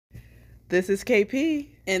This is KP.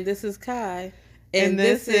 And this is Kai. And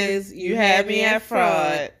this is You Had Me at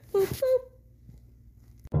Fraud. Boop, boop.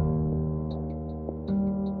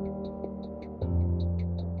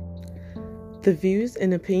 The views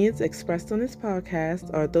and opinions expressed on this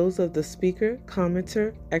podcast are those of the speaker,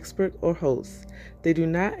 commenter, expert, or host. They do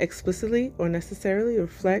not explicitly or necessarily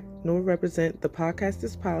reflect nor represent the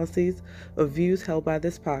podcaster's policies or views held by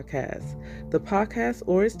this podcast. The podcast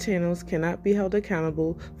or its channels cannot be held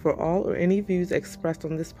accountable for all or any views expressed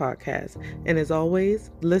on this podcast. And as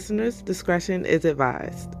always, listeners' discretion is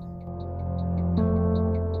advised.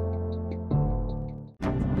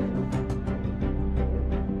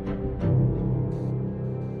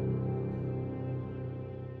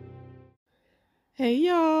 Hey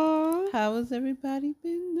y'all. How has everybody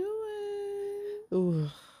been doing? Ooh.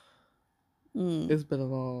 It's been a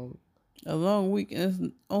long week, and it's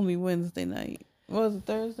only Wednesday night. Was it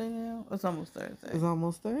Thursday now? It's almost Thursday. It's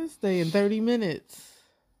almost Thursday in 30 minutes.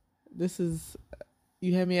 This is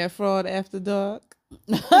You Had Me at Fraud After Dark.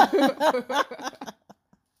 I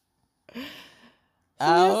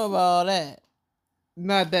don't know about that.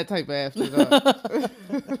 Not that type of after dark.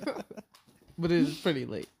 But it is pretty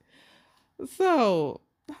late. So,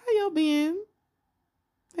 how y'all been?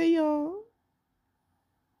 Hey, y'all.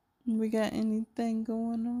 We got anything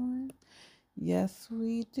going on? Yes,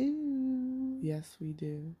 we do. Yes, we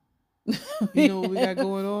do. You know what we got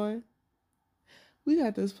going on? We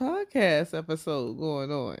got this podcast episode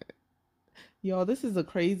going on. Y'all, this is a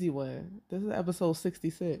crazy one. This is episode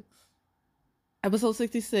 66. Episode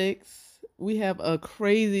 66, we have a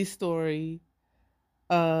crazy story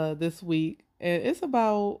this week. And it's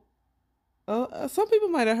about... some people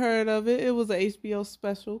might have heard of it. It was an HBO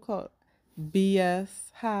special called BS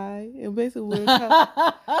High. And basically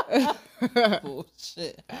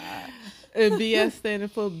bullshit. And BS standing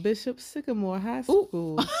for Bishop Sycamore High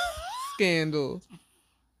School scandal.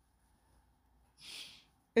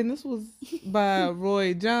 And this was by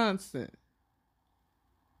Roy Johnson.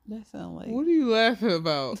 That sound like... What are you laughing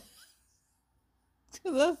about?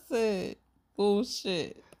 Because I said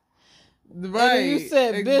bullshit. Right. And you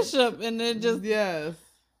said bishop, and then just... Yes.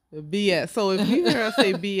 BS. So if you hear us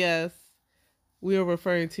say BS, we are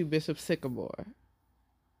referring to Bishop Sycamore.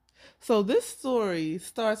 So this story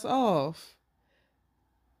starts off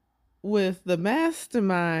with the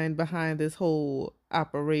mastermind behind this whole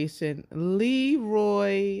operation,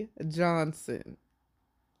 Leroy Johnson.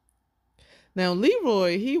 Now,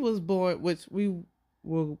 Leroy, he was born, which we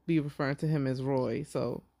will be referring to him as Roy,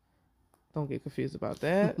 so don't get confused about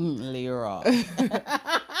that. Leroy.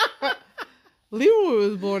 Leroy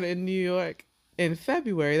was born in New York in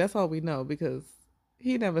February. That's all we know because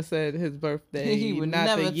he never said his birthday. He would not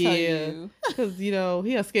never the year. tell you. Because, he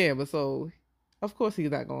a scammer, so of course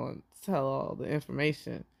he's not going to tell all the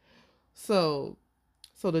information. So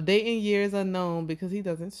the date and year is unknown because he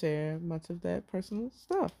doesn't share much of that personal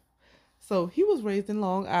stuff. So he was raised in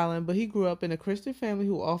Long Island, but he grew up in a Christian family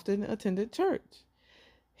who often attended church.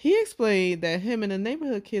 He explained that him and the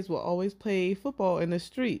neighborhood kids will always play football in the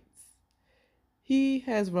streets. He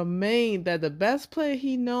has remained that the best player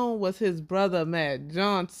he known was his brother, Matt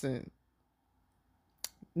Johnson.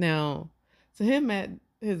 Now, to him,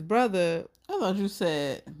 his brother... I thought you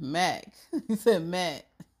said Mac. You said Matt.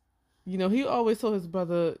 He always told his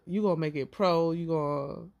brother, you going to make it pro, you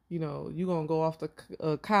going to go off to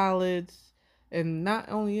college. And not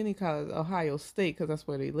only any college, Ohio State, because that's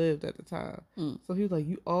where they lived at the time. So he was like,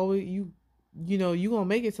 you going to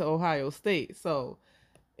make it to Ohio State. So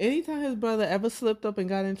anytime his brother ever slipped up and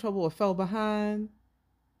got in trouble or fell behind,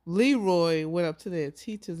 Leroy went up to their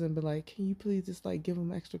teachers and be like, can you please just give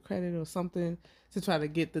him extra credit or something to try to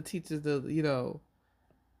get the teachers to,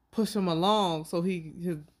 push him along so he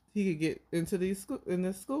could get into this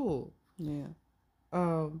school. Yeah.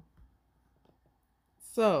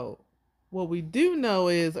 So what we do know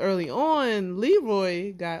is early on,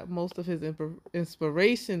 Leroy got most of his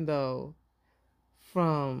inspiration, though,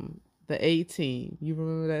 from the A-Team. You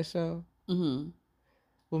remember that show? Mm-hmm.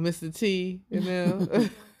 With Mr. T and them?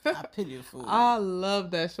 I pity the fool. I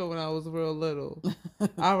loved that show when I was real little.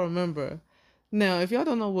 I remember. Now, if y'all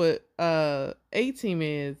don't know what A-Team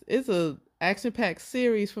is, it's a action-packed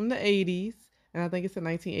series from the 80s, and I think it's in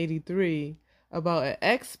 1983, about an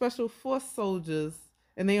ex-special force soldiers,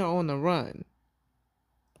 and they are on the run.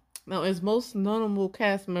 Now, his most notable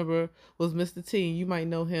cast member was Mr. T. You might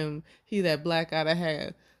know him. He that black guy that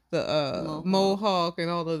had the mohawk and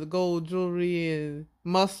all of the gold jewelry and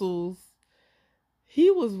muscles.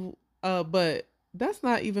 He was, but that's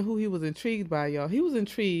not even who he was intrigued by, y'all. He was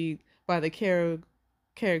intrigued by the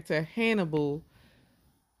character Hannibal,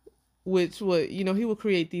 which would, he would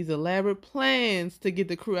create these elaborate plans to get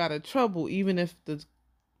the crew out of trouble, even if the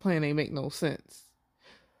plan ain't make no sense.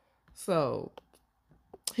 So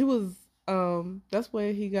he was, that's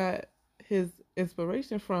where he got his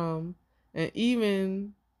inspiration from, and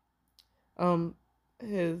even, um,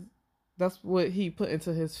 his, that's what he put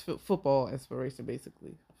into his football inspiration,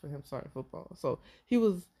 basically, for him starting football. So he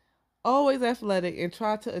was always athletic and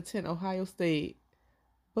tried to attend Ohio State,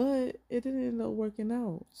 but it didn't end up working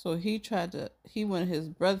out. So he wanted his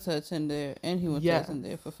brother to attend there, and he went to attend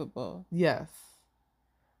there for football. Yes.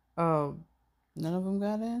 None of them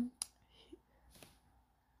got in?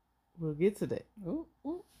 We'll get to that. Ooh, ooh,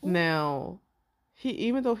 ooh. Now,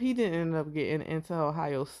 even though he didn't end up getting into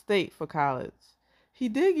Ohio State for college, he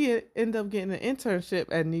did end up getting an internship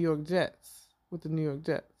at New York Jets, with the New York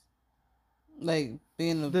Jets. Like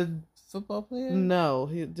being a football player? No,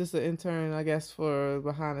 he just an intern, I guess, for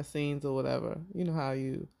behind the scenes or whatever. You know how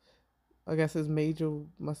I guess his major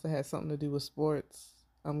must have had something to do with sports,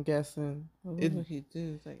 I'm guessing. What would he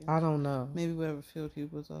do? I don't know. Maybe whatever field he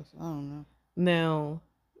was also. I don't know. Now,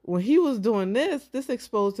 when he was doing this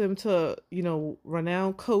exposed him to,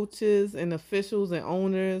 renowned coaches and officials and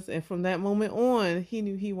owners. And from that moment on, he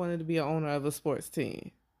knew he wanted to be an owner of a sports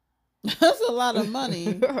team. That's a lot of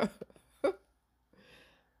money.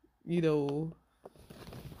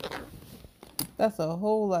 That's a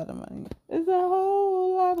whole lot of money. It's a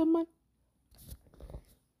whole lot of money.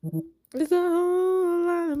 It's a whole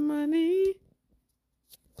lot of money.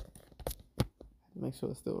 Make sure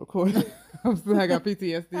it's still recording. I got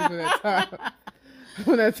PTSD for that time.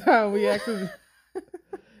 From that time we actually,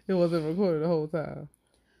 it wasn't recorded the whole time.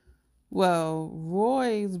 Well,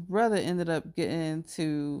 Roy's brother ended up getting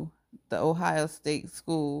into the Ohio State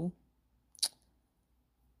school.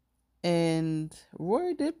 And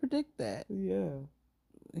Roy did predict that. Yeah.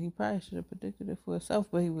 He probably should have predicted it for himself,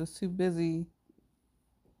 but he was too busy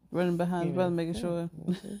running behind his brother, making sure.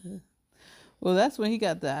 Well, that's when he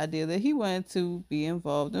got the idea that he wanted to be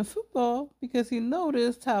involved in football because he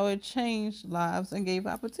noticed how it changed lives and gave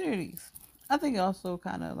opportunities. I think it also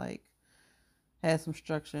kind of like had some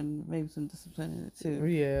structure and maybe some discipline in it too.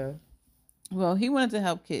 Yeah. Well, he wanted to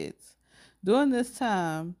help kids. During this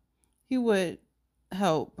time, he would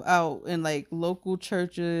help out in like local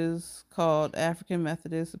churches called African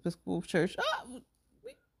Methodist Episcopal Church.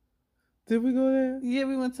 Did we go there? Yeah,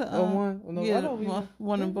 we went to one. No, yeah,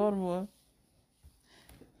 one in Baltimore.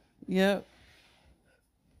 Yep.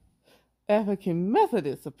 African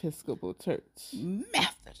Methodist Episcopal Church.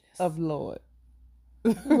 Methodist of Lord.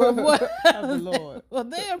 Well, what? Of the Lord. Well,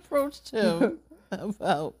 they approached him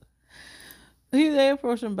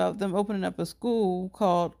about them opening up a school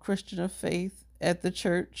called Christian of Faith at the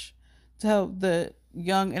church to help the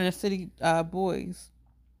young inner city boys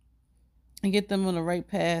and get them on the right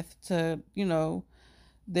path to,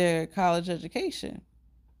 their college education.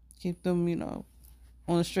 Keep them,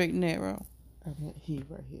 on the straight and narrow. I meant he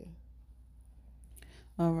right here.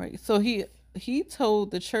 All right. So he told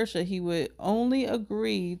the church that he would only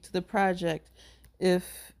agree to the project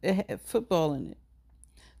if it had football in it.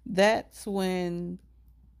 That's when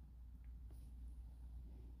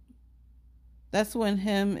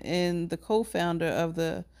him and the co-founder of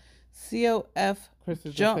the COF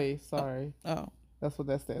Christians of Faith, sorry. Oh. That's what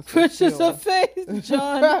that stands for. Christians of Faith,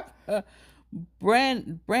 John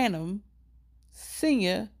Branham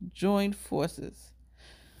Sr. joined forces.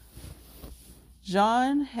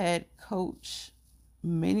 John had coached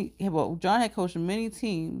many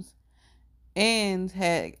teams and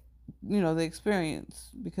had, the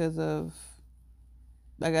experience because of,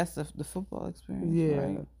 I guess, the football experience. Yeah.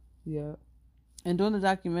 Right? Yeah. And during the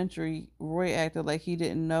documentary, Roy acted like he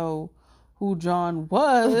didn't know who John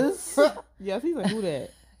was. Yes, he's like, who that?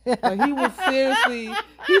 Like, he was seriously,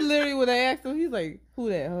 he literally would have asked him, he's like, who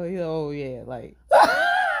that? Oh yeah, like,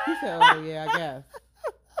 he said, oh yeah, I guess.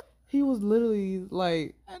 He was literally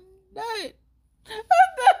like, what the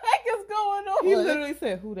heck is going on? He literally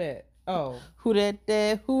said, who that? Oh. Who that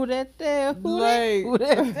there? Who that there? Who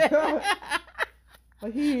that there?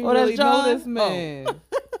 Like, he didn't really know this man. Oh.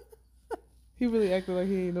 He really acted like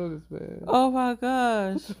he didn't know this man. Oh my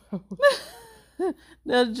gosh.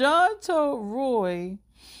 Now, John told Roy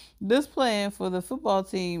this plan for the football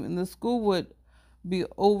team and the school would be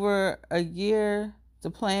over a year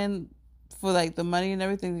to plan for like the money and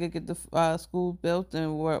everything to get the school built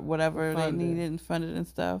and whatever they needed and funded and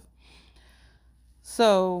stuff.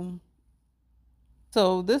 So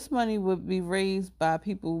this money would be raised by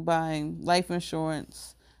people buying life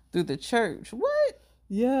insurance through the church. What?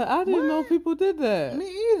 Yeah, I didn't know people did that. Me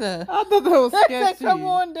either. I thought that was They said, sketchy. come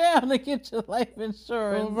on down to get your life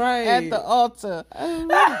insurance at the altar.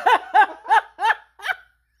 I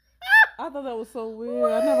thought that was so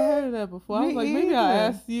weird. I never heard of that before. I was like, maybe I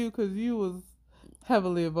asked you because you was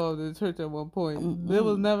heavily involved in the church at one point. There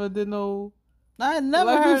was never did no. I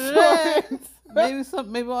never heard of that.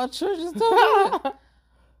 Maybe our churches told me.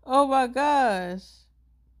 Oh my gosh,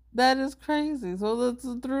 that is crazy. So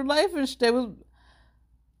through life insurance,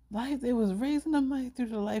 they was raising the money through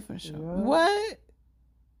the life insurance. Yeah. What?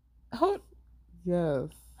 Hold. Yes.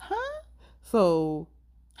 Huh? So.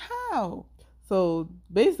 How? So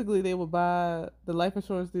basically, they would buy the life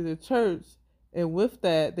insurance through the church, and with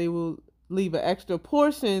that, they will leave an extra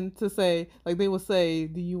portion to say, like they would say,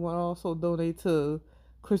 "Do you want to also donate to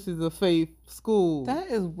Christians of Faith school?" That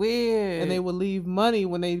is weird. And they would leave money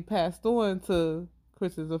when they passed on to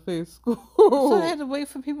Christians of Faith school. So they had to wait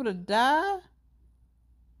for people to die.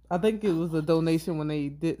 I think it was a donation when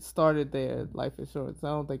they started their life insurance. I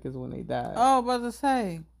don't think it's when they died. Oh, I was about to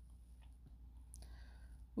say.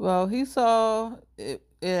 Well, he saw it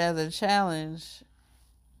as a challenge.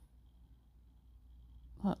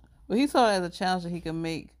 Well, he saw it as a challenge that he could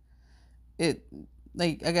make it.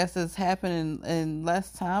 Like, I guess it's happening in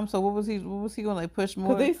less time. So what was he going to like push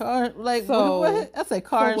more car? Like, what? I said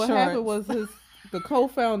car insurance. What happened was the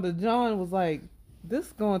co-founder John was like, this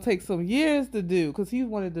is going to take some years to do, because he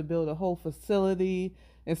wanted to build a whole facility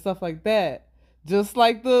and stuff like that, just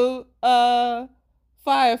like the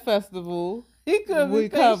fire festival. He couldn't be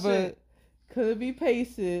patient. Couldn't be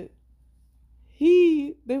patient.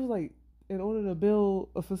 They was like, in order to build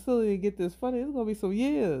a facility and get this funding, it's gonna be some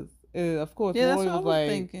years. And of course, yeah, Roy was like,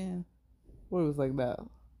 thinking. Roy was like,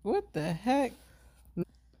 no. What the heck?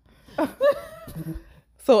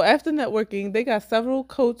 So after networking, they got several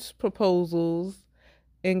coach proposals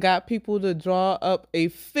and got people to draw up a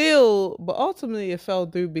field, but ultimately it fell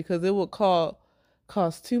through because it would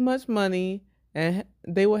cost too much money, and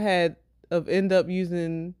they would end up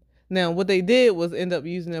using. Now, what they did was end up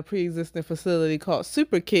using a pre-existing facility called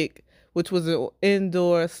Super Kick, which was an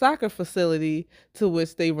indoor soccer facility to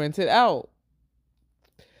which they rented out.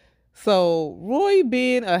 So Roy,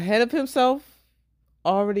 being ahead of himself,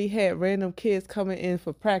 already had random kids coming in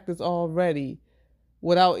for practice already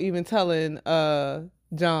without even telling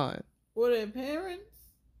John. Were their parents?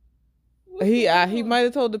 He might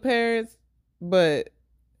have told the parents, but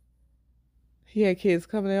he had kids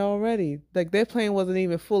coming in already. Like, their plan wasn't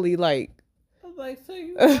even fully like. I was like, so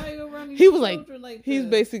you around these he was like he's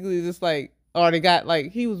basically just like already got,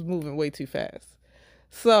 like, he was moving way too fast.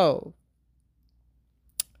 So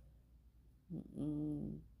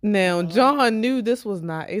now John knew this was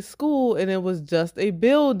not a school and it was just a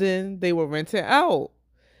building they were renting out.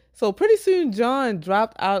 So pretty soon John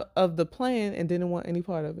dropped out of the plan and didn't want any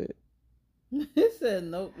part of it. He said,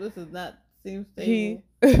 nope, this is not seem stable.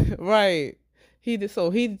 Right. He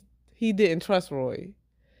didn't trust Roy.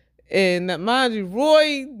 And mind you,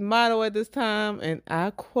 Roy's motto at this time, and I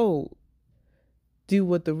quote, "Do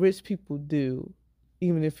what the rich people do,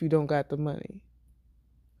 even if you don't got the money."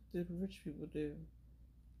 What did rich people do?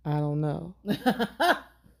 I don't know. I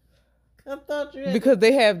thought you had because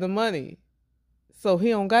they have the money. So he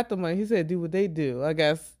don't got the money. He said, do what they do. I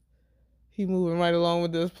guess he moving right along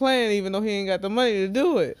with this plan, even though he ain't got the money to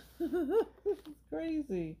do it. This is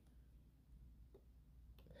crazy.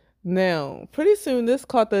 Now, pretty soon this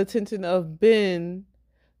caught the attention of Ben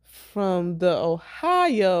from the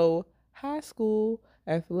Ohio High School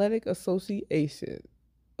Athletic Association,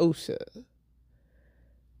 OSHA.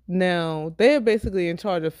 Now, they're basically in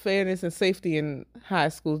charge of fairness and safety in high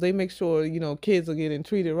schools. They make sure, kids are getting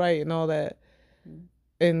treated right and all that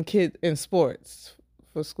in sports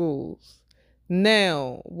for schools.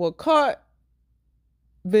 Now, what caught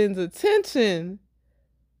Ben's attention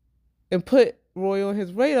and put Roy on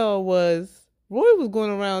his radar was Roy was going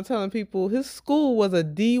around telling people his school was a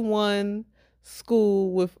D1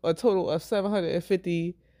 school with a total of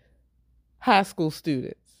 750 high school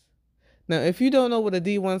students. Now, if you don't know what a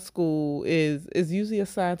D1 school is, it's usually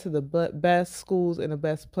assigned to the best schools and the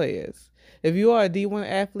best players. If you are a D1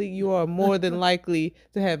 athlete, you are more than likely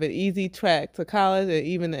to have an easy track to college and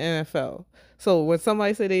even the NFL. So when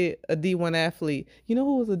somebody say they a D1 athlete, you know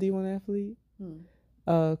who was a D1 athlete?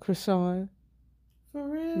 Krishan. For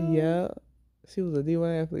real? Yeah. She was a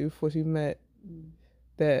D1 athlete before she met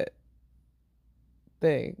that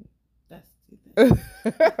thing. That's the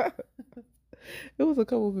thing. It was a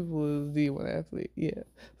couple of people who was D1 athlete. Yeah.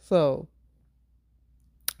 So,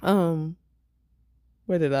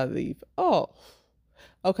 where did I leave? Oh,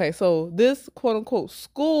 okay. So this quote unquote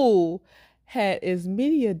school had its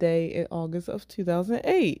media day in August of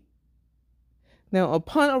 2008. Now,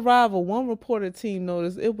 upon arrival, one reporter team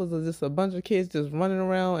noticed it was just a bunch of kids just running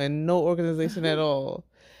around and no organization at all.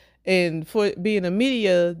 And for it being a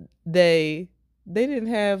media day, they didn't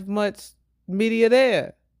have much media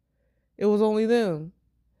there. It was only them.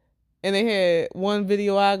 And they had one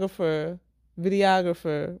videographer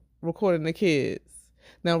recording the kids.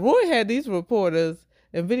 Now, Roy had these reporters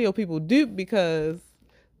and video people duped because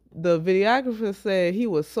the videographer said he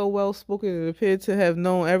was so well spoken and appeared to have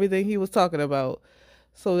known everything he was talking about.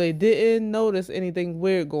 So they didn't notice anything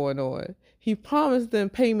weird going on. He promised them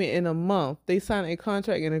payment in a month. They signed a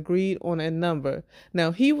contract and agreed on a number.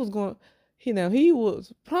 Now he was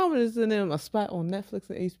promising them a spot on Netflix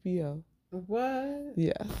and HBO. What?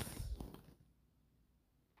 Yes.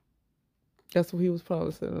 That's what he was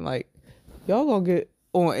promising. Like, y'all gonna get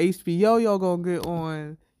on HBO, y'all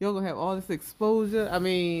gonna have all this exposure. I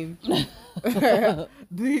mean, he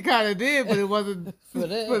kind of did, but it wasn't for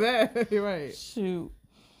that. You're right. Shoot.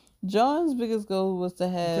 John's biggest goal was to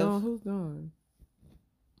have... John, who's John?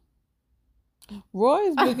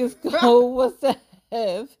 Roy's biggest goal was to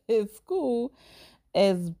have his school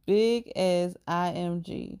as big as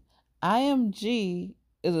IMG. IMG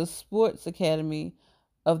is a sports academy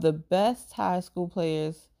of the best high school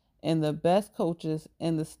players and the best coaches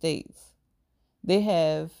in the States. They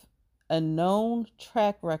have a known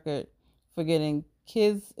track record for getting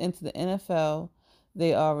kids into the NFL.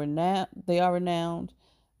 They are renowned.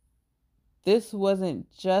 This wasn't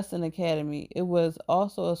just an academy. It was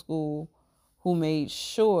also a school who made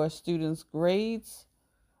sure students' grades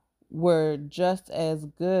were just as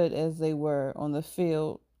good as they were on the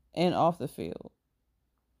field and off the field.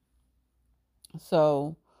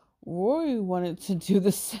 So Rory wanted to do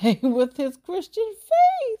the same with his Christian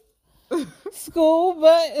faith school,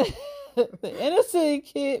 but the inner city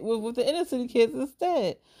kid with the inner city kids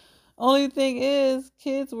instead. Only thing is,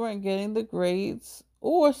 kids weren't getting the grades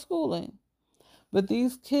or schooling. But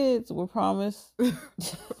these kids were promised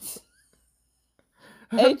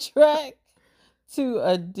a track to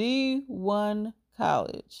a D1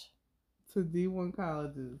 college. To D1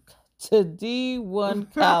 colleges. To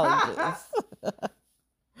D1 colleges.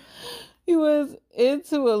 He was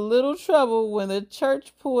into a little trouble when the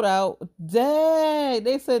church pulled out. Dang!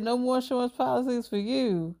 They said no more insurance policies for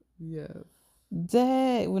you. Yes.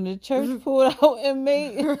 Dang! When the church pulled out and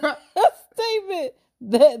made a statement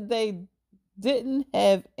that they didn't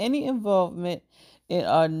have any involvement and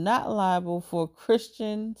are not liable for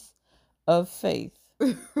Christians of faith.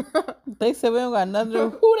 They said we don't got nothing to do.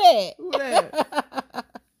 Who that? Who that?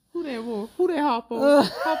 Who that? Who that Harper?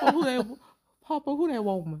 Harper, who that? Harper, who that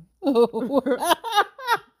woman? Woman. Who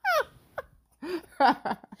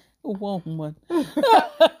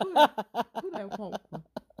that woman?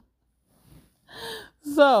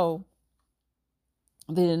 So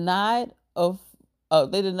they denied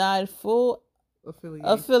full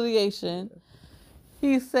affiliation.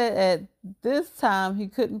 He said at this time he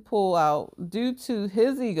couldn't pull out due to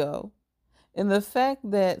his ego and the fact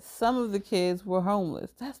that some of the kids were homeless.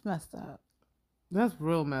 That's messed up. That's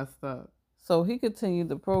real messed up. So he continued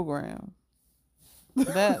the program.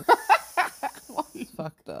 That's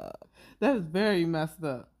fucked up. That is very messed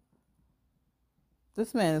up.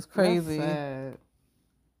 This man is crazy. That's sad.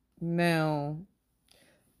 Now,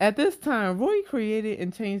 at this time, Roy created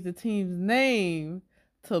and changed the team's name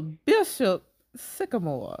to Bishop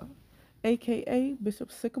Sycamore, a.k.a.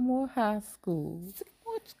 Bishop Sycamore High School.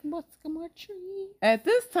 Sycamore tree. At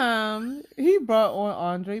this time, he brought on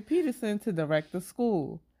Andre Peterson to direct the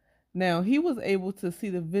school. Now, he was able to see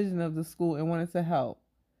the vision of the school and wanted to help.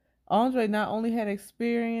 Andre not only had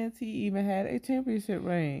experience, he even had a championship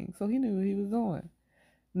ring, so he knew what he was doing.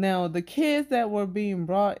 Now, the kids that were being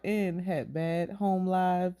brought in had bad home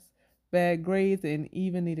lives, bad grades, and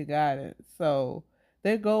even needed guidance. So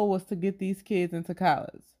their goal was to get these kids into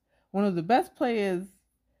college. One of the best players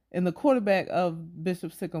and the quarterback of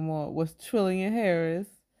Bishop Sycamore was Trillian Harris.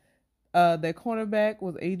 Their cornerback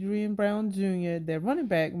was Adrian Brown Jr., their running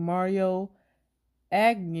back, Mario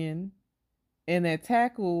Agnew, and their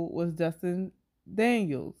tackle was Justin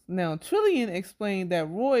Daniels. Now, Trillian explained that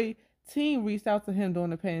Roy team reached out to him during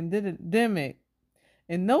the pandemic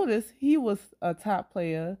and noticed he was a top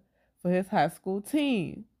player for his high school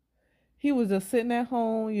team. He was just sitting at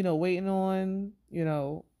home, waiting on,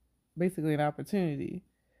 basically an opportunity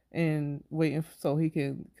and waiting so he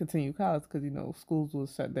can continue college because, schools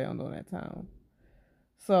was shut down during that time.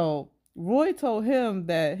 So Roy told him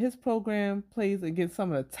that his program plays against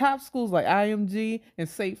some of the top schools like IMG and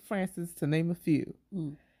St. Francis, to name a few.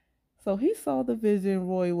 So he saw the vision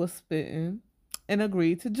Roy was spitting and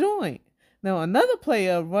agreed to join. Now, another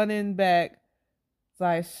player, running back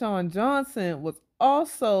Sean Johnson, was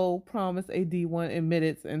also promised a D1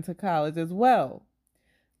 admittance into college as well.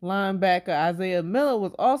 Linebacker Isaiah Miller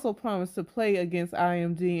was also promised to play against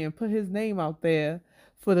IMG and put his name out there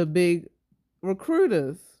for the big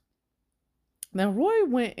recruiters. Now, Roy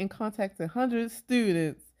went and contacted hundreds of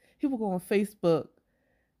students. He would go on Facebook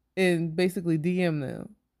and basically DM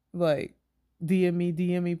them. Like, DM me,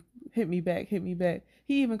 hit me back.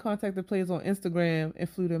 He even contacted players on Instagram and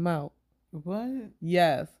flew them out. What?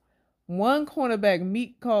 Yes. One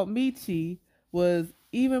cornerback, called Michi, was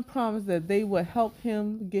even promised that they would help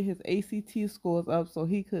him get his ACT scores up so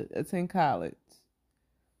he could attend college.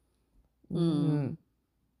 Mm.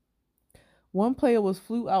 One player was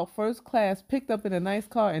flew out first class, picked up in a nice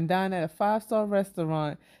car, and dined at a 5-star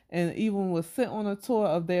restaurant, and even was sent on a tour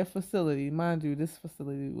of their facility. Mind you, this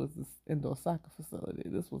facility was this indoor soccer facility.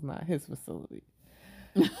 This was not his facility.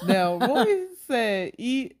 Now, Roy said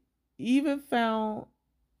he would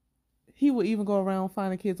even go around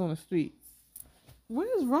finding kids on the streets. What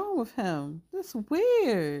is wrong with him? That's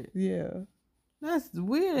weird. Yeah. That's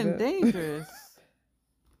weird and dangerous.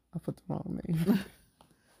 I put the wrong name.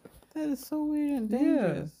 That is so weird and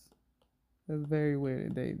dangerous. Yeah. That's very weird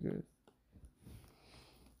and dangerous.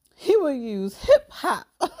 He would use hip hop.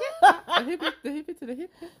 The hip to the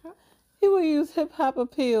hip hop. He would use hip hop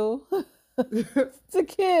appeal to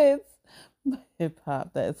kids. Hip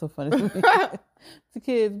hop, that is so funny to me. To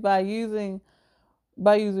kids by using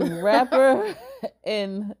rapper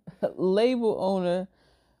and label owner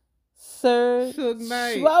Suge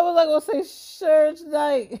Knight. Why was I gonna say Suge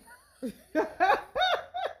Knight?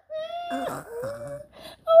 I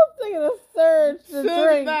was thinking of Surge the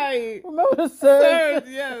drink. Night. Remember the Surge?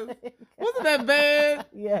 Yes. Wasn't that bad?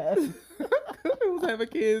 Yes. It was having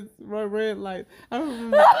kids run red lights. I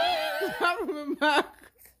remember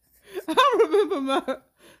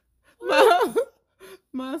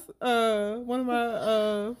my one of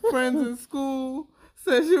my friends in school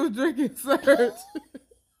said she was drinking Surge.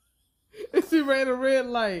 And she ran a red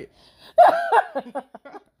light.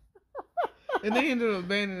 And they ended up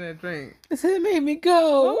banning that drink. It made me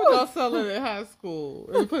go. What was y'all selling in high school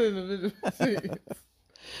and put it in the vending machine?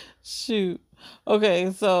 Shoot.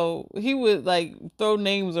 Okay, so he would like throw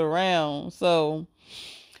names around. So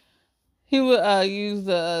he would use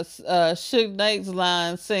the Suge Knight's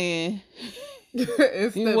line saying, "You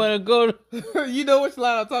want to go to..." You know which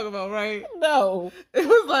line I'm talking about, right? No. It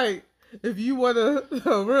was like, if you want a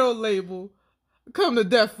real label, come to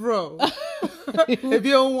Death Row. If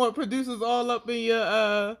you don't want producers all up in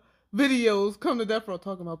your videos, come to Death Row.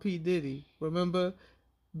 Talking about P. Diddy. Remember?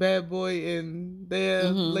 Bad Boy and their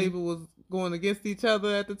label was going against each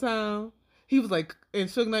other at the time. He was like, and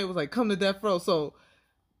Suge Knight was like, come to Death Row. So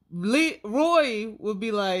Roy would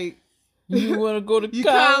be like, you want to go to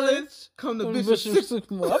college? Come to Bishop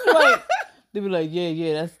Sycamore. I'm like, they'd be like,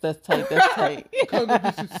 yeah, that's tight. Come to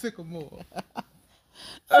Bishop Sycamore.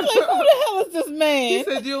 I'm like, who the hell is this man? He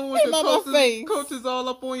said, you don't want your coaches all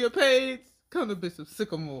up on your page? Come to Bishop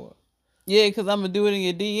Sycamore. Yeah, because I'm going to do it in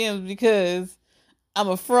your DMs because I'm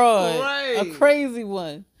a fraud. Right. A crazy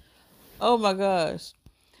one. Oh, my gosh.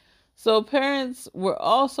 So parents were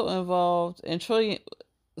also involved, and Trillian,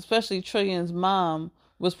 especially Trillian's mom,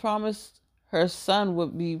 was promised her son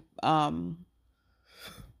would be put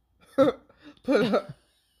up.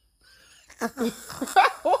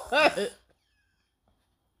 What?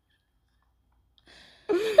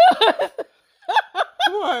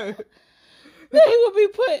 What? That he would be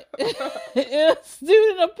put in a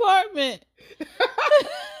student apartment.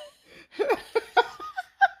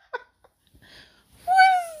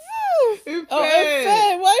 What is this? It's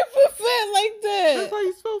fed. Why you put fed like that? That's how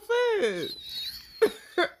you spell fed.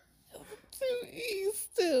 Two E's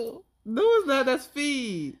still. No, it's not. That's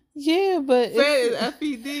feed. Yeah, but fed is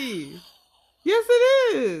F-E-D. Yes,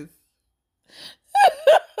 it is.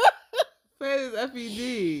 Fed is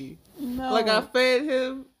F-E-D. No. Like I fed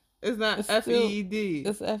him, it's not F-E-E-D.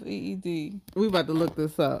 It's F-E-E-D. We about to look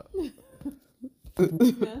this up. You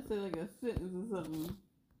gotta say like a sentence or something.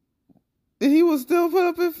 He was still put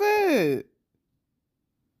up in fed.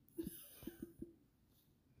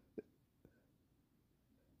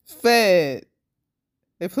 Fed.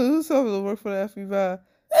 They put himself to work for the FBI.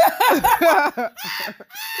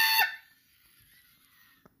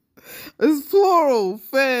 It's plural.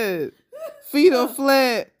 Fed. Feed or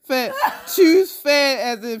fed. Fed. Choose fed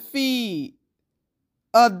as in feed.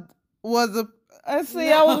 Was a. I see.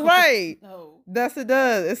 No. I was right. No. Yes, it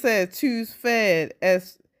does. It said choose fed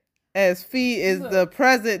as feed is the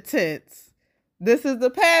present tense. This is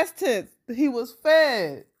the past tense. He was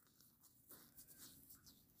fed.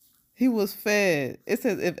 He was fed. It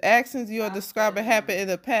says if actions you are describing happened in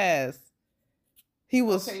the past, he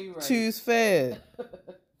was choose fed.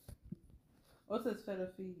 What's his fed or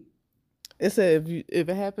feed? It said if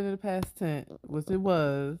it happened in the past tense, which it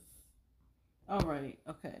was. All right.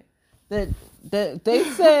 Okay. That they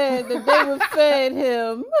said that they would fed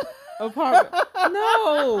him. Apartment.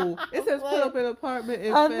 No, it says put up an apartment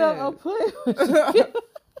and fed. I know. I'm playing with you.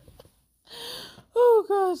 Oh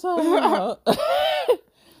gosh, I don't know.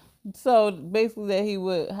 So basically, that he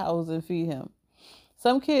would house and feed him.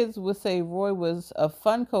 Some kids would say Roy was a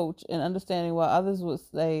fun coach and understanding, while others would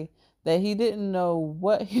say that he didn't know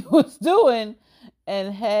what he was doing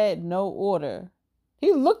and had no order.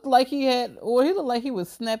 He looked like he would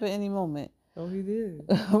snap at any moment. Oh, he did.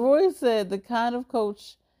 Roy said the kind of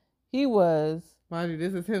coach he was. Mind you,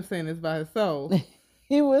 this is him saying this by himself.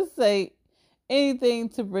 He would say anything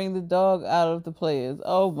to bring the dog out of the players.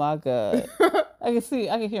 Oh my God. I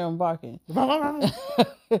can hear him barking.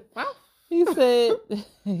 He said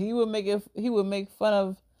he would make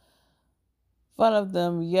fun of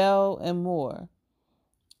them, yell and more.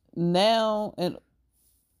 Now he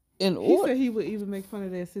said he would even make fun of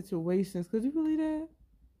their situations. Could you believe that?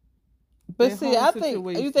 But see,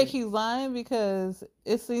 you think he's lying because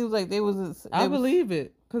it seems like I believe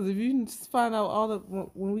it, because if you find out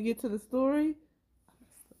when we get to the story,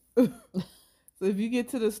 so if you get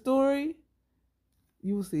to the story,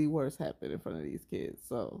 you will see worse happen in front of these kids.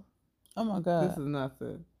 So, oh my God, this is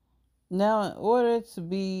nothing. Now, in order to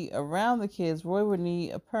be around the kids, Roy would need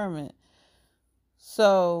a permit.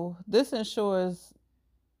 So this ensures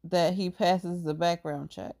that he passes the background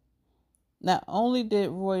check. Not only did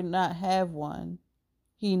Roy not have one,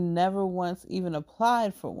 he never once even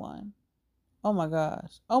applied for one. Oh my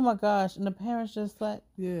gosh. And the parents just like,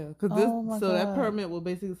 yeah, because that permit will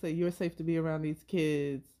basically say you're safe to be around these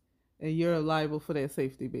kids and you're liable for their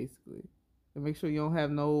safety, basically. And make sure you don't have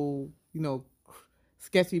no,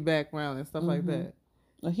 sketchy background and stuff like that.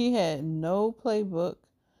 He had no playbook,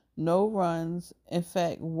 no runs. In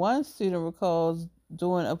fact, one student recalls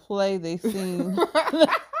doing a play they seen.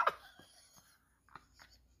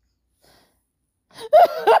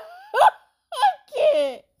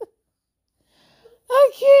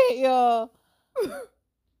 I can't, y'all.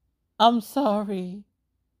 I'm sorry.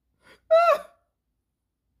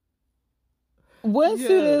 One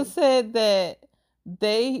student said that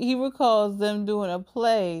he recalls them doing a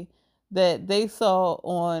play that they saw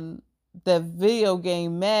on the video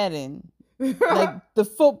game Madden. Like the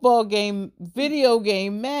football game, video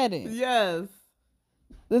game Madden. Yes.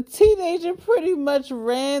 The teenager pretty much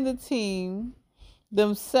ran the team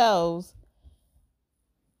themselves.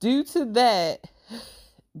 Due to that,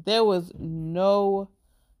 there was no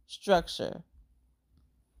structure.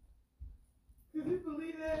 Could you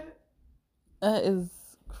believe that? That is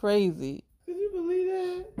crazy. Could you believe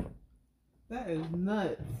that? That is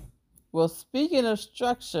nuts. Well, speaking of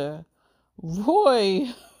structure, Roy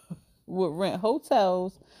would rent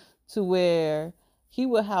hotels to where he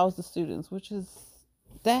would house the students,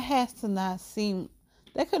 that couldn't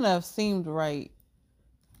have seemed right.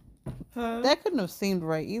 Huh? That couldn't have seemed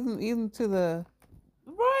right, even to the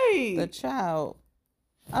child.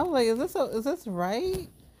 I was like, is this right?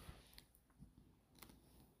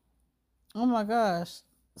 Oh my gosh.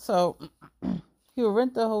 So he would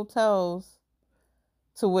rent the hotels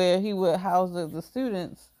to where he would house the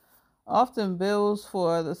students. Often bills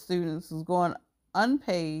for the students was going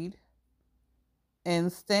unpaid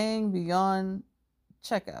and staying beyond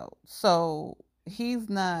checkout. So he's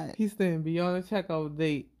staying beyond the checkout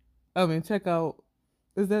date. Checkout.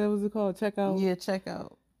 Is that what it's called? Checkout? Yeah,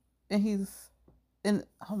 checkout. And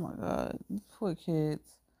oh my God, these poor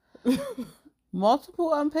kids.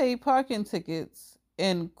 Multiple unpaid parking tickets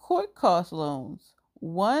and court cost loans.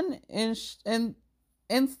 One instance,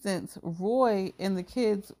 Roy and the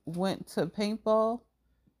kids went to paintball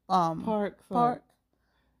park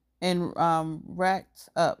and racked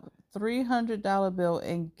up $300 bill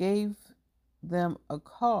and gave them a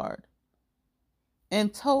card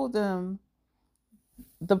and told them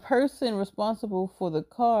the person responsible for the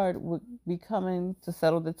card would be coming to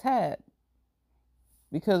settle the tab.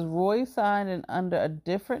 Because Roy signed it under a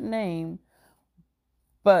different name,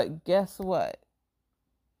 but guess what?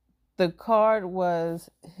 The card was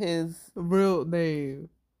his real name.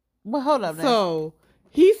 Well, hold up now. So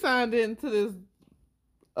he signed into this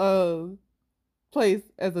place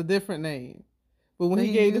as a different name. But when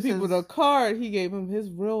he gave the people the card, he gave him his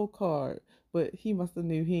real card. But he must have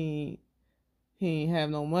knew he ain't have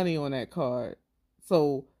no money on that card.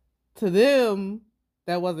 So to them,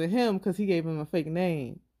 that wasn't him because he gave him a fake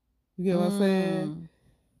name. You get what I'm saying?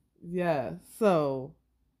 Yeah. So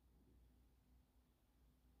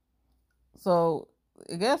So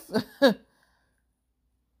I guess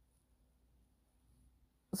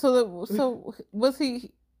so was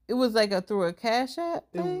he? It was like through a Cash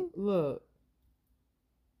App thing. Look,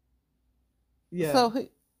 yeah,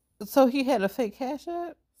 So he had a fake Cash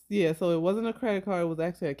App. yeah. So it wasn't a credit card; it was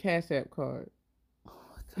actually a Cash App card. Oh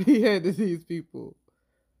my God. He had to these people.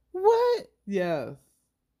 What? Yes.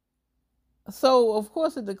 So of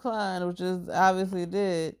course it declined, which is obviously it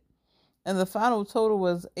did, and the final total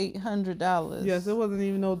was $800. Yes, it wasn't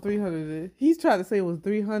even no 300. He's trying to say it was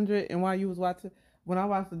 300, and while you was watching, when I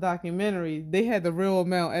watched the documentary, they had the real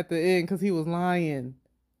amount at the end because he was lying.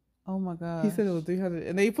 Oh my God. He said it was 300,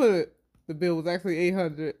 and they put it. The bill was actually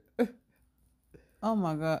 800. Oh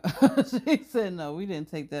my God. She said no, we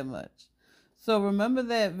didn't take that much. So remember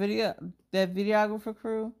that videographer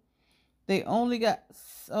crew? They only got,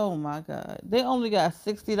 oh my God, they only got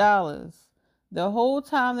 $60. The whole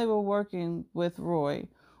time they were working with Roy,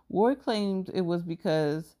 Roy claimed it was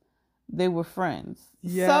because they were friends.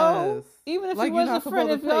 Yes. So even if like you wasn't a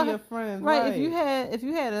friend, if y'all your friends, right, if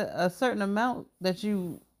you had a certain amount that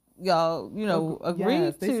y'all agreed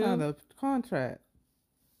yes, they to, signed a contract,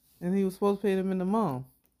 and he was supposed to pay them in the month.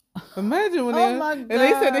 Imagine when oh my God. and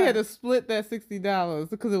they said they had to split that $60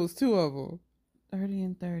 because it was two of them. 30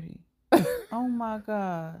 and 30. Oh my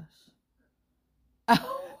gosh.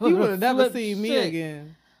 He would have never seen me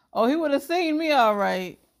again. Oh, he would have seen me all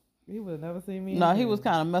right. He would have never seen me No, again. he was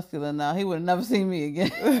kind of muscular now. He would have never seen me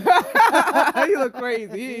again. He look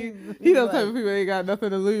crazy. He those type of people ain't got nothing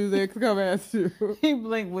to lose. They come at you. He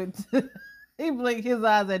blinked his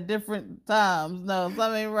eyes at different times. No,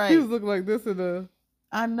 something ain't right. He was looking like this in the.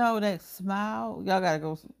 I know that smile. Y'all gotta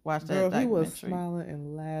go watch that documentary. He was smiling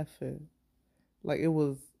and laughing, like it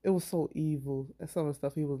was so evil. Some of the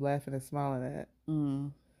stuff he was laughing and smiling at.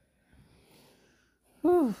 Mm.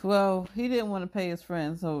 Whew, well, he didn't want to pay his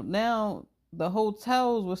friends, so now the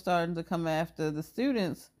hotels were starting to come after the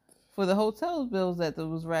students for the hotel bills that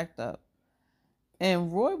was racked up,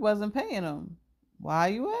 and Roy wasn't paying them. Why,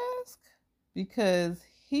 you ask? Because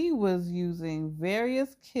he was using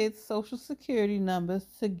various kids' social security numbers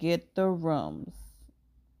to get the rooms.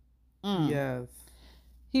 Yes.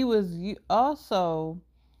 He was also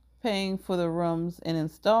paying for the rooms in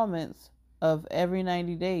installments of every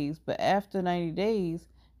 90 days, but after 90 days,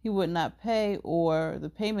 he would not pay or the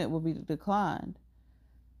payment would be declined.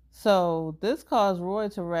 So this caused Roy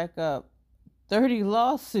to rack up 30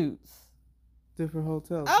 lawsuits. Different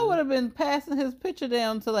hotels. I would have been passing his picture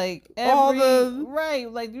down to like every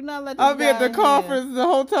right, like do not let this I'll be at the conference, the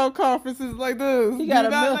hotel conferences like this. Do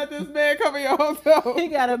not let this man come in your hotel. He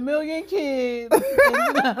got 1 million kids.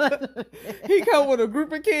 He come with a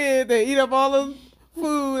group of kids. They eat up all the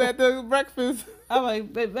food at the breakfast. I'm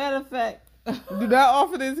like, matter of fact, do not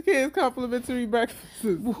offer these kids complimentary breakfasts.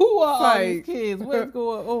 Who are all these kids? What's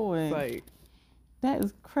going on? Like, that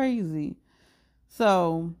is crazy.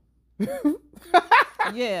 So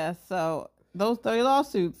yeah, so those 30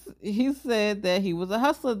 lawsuits. He said that he was a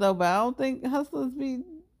hustler though, but I don't think hustlers be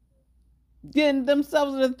getting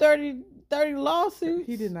themselves in 30 lawsuits.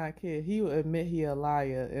 He did not care. He would admit he a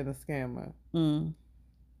liar and a scammer.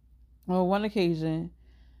 On one occasion,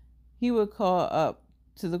 he would call up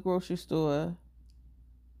to the grocery store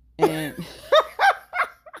and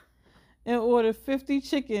and order 50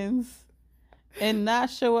 chickens and not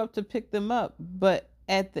show up to pick them up. But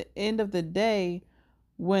at the end of the day,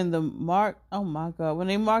 when they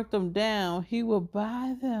marked them down, he would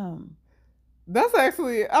buy them. That's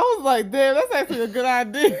actually, I was like, damn, that's actually a good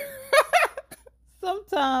idea.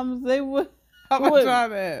 Sometimes they would. I'm gonna try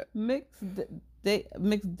that.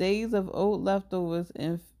 Mix days of old leftovers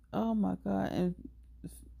and oh my God, and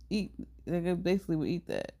eat. They basically would eat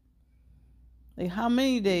that. Like how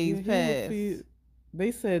many days passed?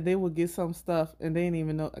 They said they would get some stuff and they didn't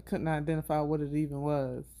even know. I couldn't identify what it even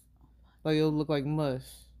was. Like it would look like mush.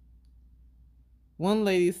 One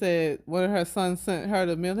lady said one of her sons sent her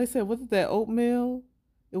the meal. They said, "Was it that oatmeal?"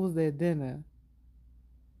 It was their dinner.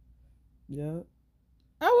 Yep.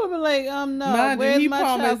 I would be like, no. Mind you, he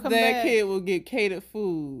promised that kid would get catered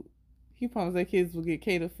food. He promised that kids would get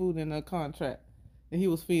catered food in a contract, and he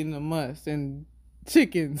was feeding them mush and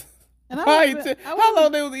chickens. And how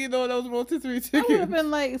long they was eating all those rotisserie chickens? I would have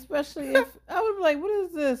been like, especially if I would be like, what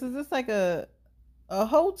is this? Is this like a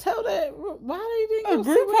hotel that? Why they didn't a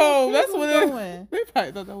group home? That's what it is. They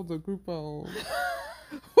probably thought that was a group home.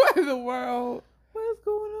 What in the world? What is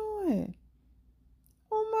going on?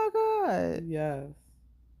 Oh my God! Yes.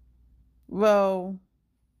 Well,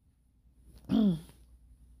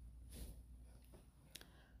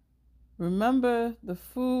 remember the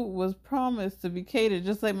food was promised to be catered,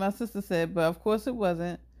 just like my sister said, but of course it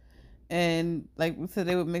wasn't. And like we said,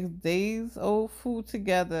 they would mix days old food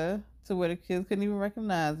together to where the kids couldn't even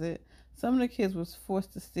recognize it. Some of the kids was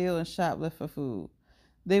forced to steal and shoplift for food.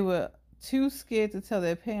 They were too scared to tell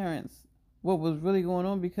their parents what was really going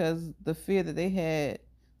on because the fear that they had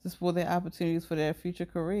to spoil their opportunities for their future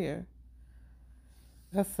career.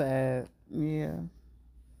 That's sad. Yeah.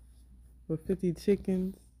 With 50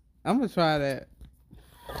 chickens. I'm gonna try that.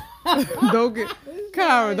 Don't get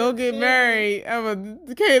Kyra, don't get married. I'm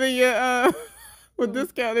a cater your with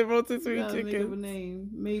discounted rotisserie chicken. Make up a name.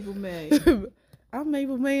 Mabel May. I'm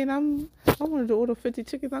Mabel May and I wanted to order 50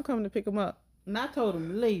 chickens. I'm coming to pick them up. And I told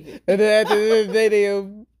them leave it. And then at the end of the day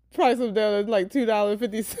they'll price them down to like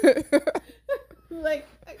 $2.50. Like,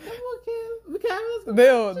 come on, Kim.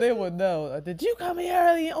 They will know. Did you come here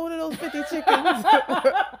early and order those 50 chickens?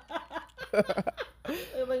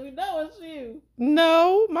 Like, we know it's you.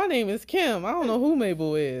 No, my name is Kim. I don't know who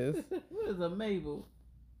Mabel is. What is a Mabel?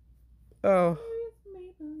 Oh.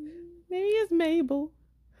 Maybe it's Mabel.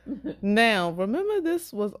 Now, remember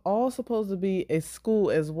this was all supposed to be a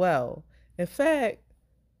school as well. In fact,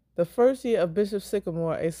 the first year of Bishop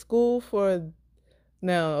Sycamore, a school that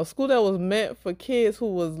was meant for kids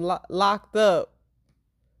who was locked up.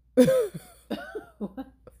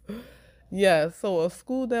 Yeah, so a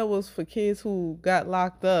school that was for kids who got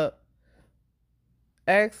locked up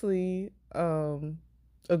actually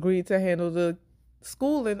agreed to handle the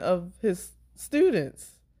schooling of his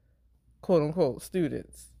students, quote unquote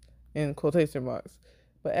students, in quotation marks.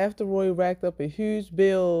 But after Roy racked up a huge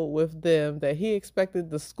bill with them that he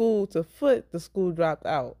expected the school to foot, the school dropped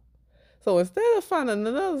out. So instead of finding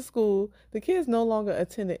another school, the kids no longer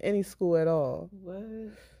attended any school at all. What?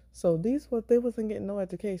 So they wasn't getting no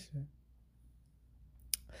education.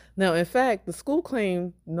 Now, in fact, the school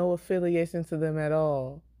claimed no affiliation to them at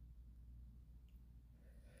all.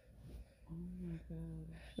 Oh my God.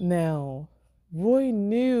 Now, Roy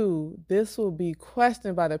knew this would be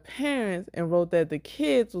questioned by the parents and wrote that the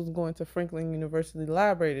kids was going to Franklin University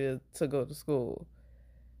Library to go to school.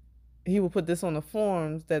 He would put this on the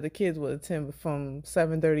forms that the kids would attend from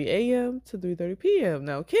 7:30 a.m. to 3:30 p.m.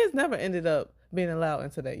 Now, kids never ended up being allowed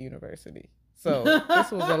into that university. So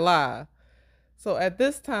this was a lie. So at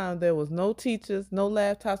this time, there was no teachers, no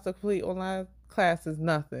laptops to complete online classes,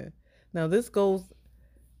 nothing. Now this goes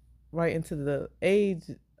right into the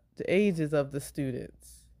ages of the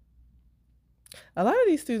students. A lot of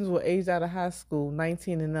these students were aged out of high school,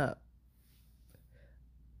 19 and up.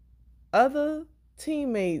 Other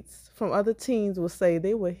teammates from other teams would say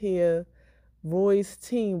they would hear Roy's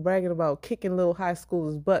team bragging about kicking little high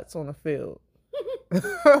schoolers' butts on the field.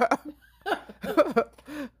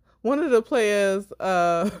 One of the players,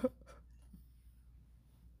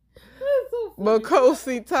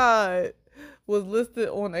 Makosi Todd, was listed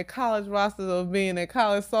on a college roster of being a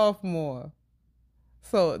college sophomore.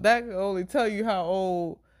 So that can only tell you how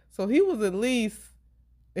old. So he was at least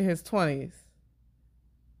in his 20s.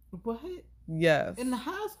 What? Yes. In the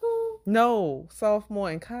high school? No,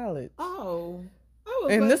 sophomore in college. Oh.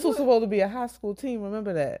 And this was supposed to be a high school team.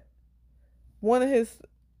 Remember that? One of his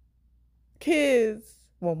kids,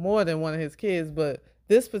 well, more than one of his kids, but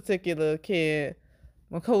this particular kid,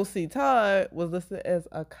 Makosi Todd, was listed as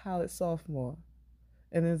a college sophomore.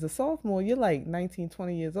 And as a sophomore, you're like 19,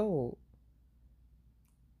 20 years old.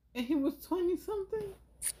 And he was 20-something?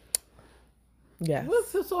 Yes.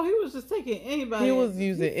 So he was just taking anybody. He was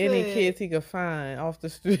using any kids he could find off the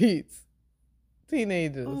streets.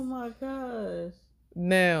 Teenagers. Oh my gosh.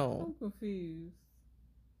 Now. I'm confused.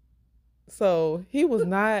 So he was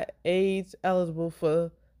not age eligible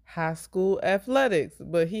for high school athletics,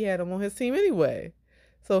 but he had him on his team anyway.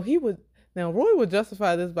 So Roy would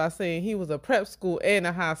justify this by saying he was a prep school and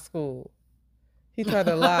a high school. He tried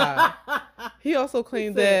to lie. He also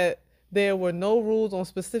claimed that there were no rules on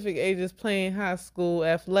specific ages playing high school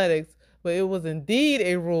athletics, but it was indeed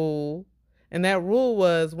a rule, and that rule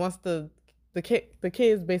was once the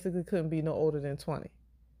kids basically couldn't be no older than 20.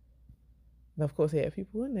 And of course, he had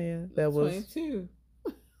people in there that was 22.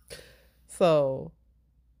 So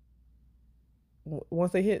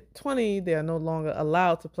once they hit 20, they are no longer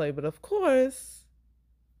allowed to play. But of course,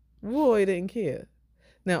 Roy didn't care.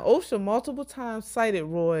 Now, OSHA multiple times cited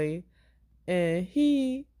Roy, and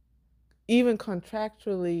he even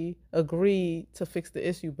contractually agreed to fix the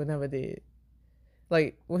issue, but never did.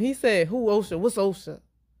 Like, when he said, who OSHA? What's OSHA?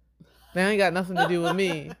 That ain't got nothing to do with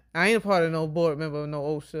me. I ain't a part of no board member of no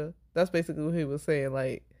OSHA. That's basically what he was saying.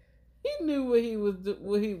 Like, he knew what he was, who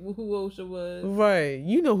OSHA was. Right.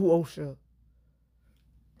 You know who OSHA.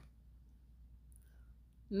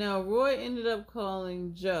 Now, Roy ended up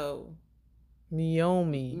calling Joe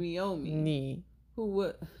Miomi. Who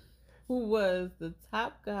what? who was the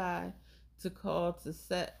top guy to call to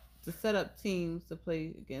set up teams to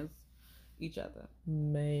play against each other.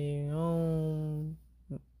 Miyamoni.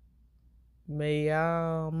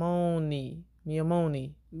 Joe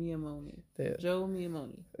Miyamoni.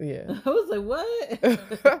 Yeah. I was like, what?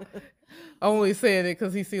 I'm only saying it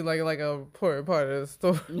because he seemed like a important part of the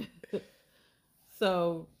story.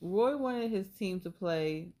 So Roy wanted his team to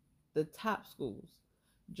play the top schools.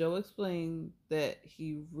 Joe explained that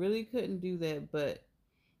he really couldn't do that, but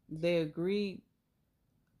they agreed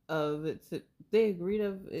of it. They agreed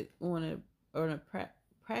of it on a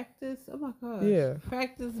practice. Oh my gosh! Yeah.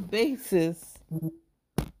 Practice basis,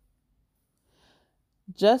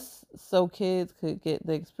 just so kids could get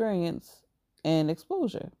the experience and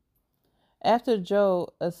exposure. After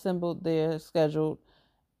Joe assembled their schedule,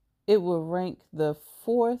 it would rank the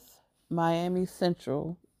fourth Miami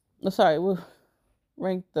Central. Sorry, it would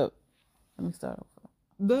rank the. Let me start over.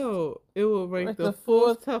 No, it will rank the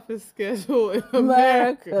fourth toughest schedule in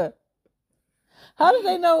America. America. How did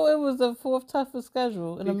they know it was the fourth toughest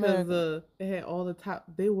schedule in America? Because it had all the top.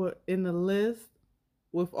 They were in the list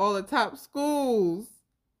with all the top schools.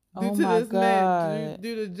 Due to this man,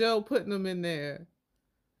 due to Joe putting them in there.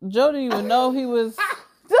 Joe didn't even know he was.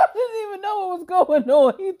 Joe didn't even know what was going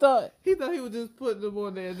on. He thought he was just putting them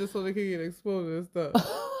on there just so they could get exposure and stuff.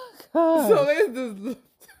 Oh my gosh. So they just.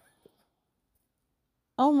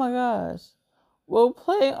 Oh my gosh. Well,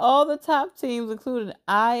 playing all the top teams, including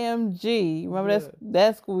IMG. Remember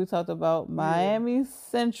that school we talked about? Miami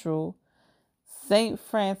Central, St.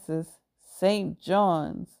 Francis, St.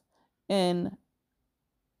 John's, and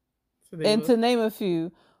to name a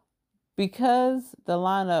few. Because the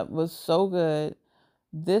lineup was so good,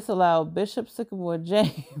 this allowed Bishop Sycamore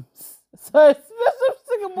James. Sorry, Bishop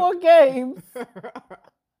Sycamore Games.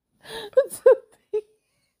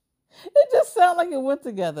 It just sounded like it went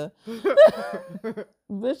together.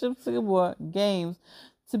 Bishop Sycamore Games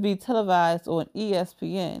to be televised on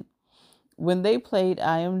ESPN when they played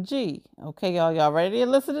IMG. Okay, y'all ready to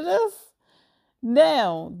listen to this?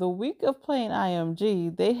 Now, the week of playing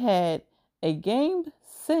IMG, they had a game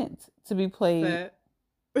sent to be played.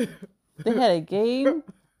 They had a game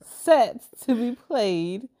set to be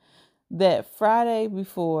played that Friday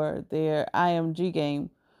before their IMG game,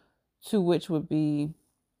 to which would be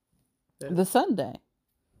the Sunday.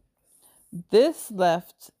 This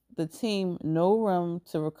left the team no room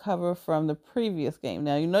to recover from the previous game.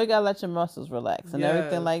 Now, you gotta let your muscles relax and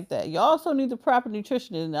everything like that. You also need the proper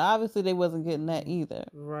nutrition, and obviously they wasn't getting that either.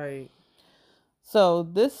 Right. So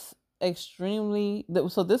this was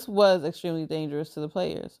extremely dangerous to the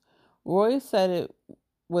players. Roy said it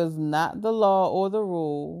was not the law or the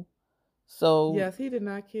rule. So yes, he did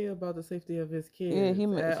not care about the safety of his kids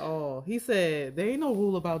at all. He said there ain't no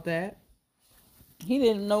rule about that. He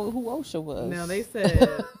didn't know who OSHA was. Now they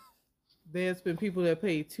said there's been people that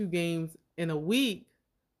played 2 games in a week,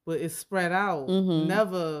 but it's spread out. Mm-hmm.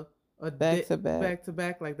 Never a back to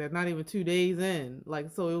back like that. Not even 2 days in. Like,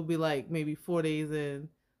 so it would be like maybe 4 days in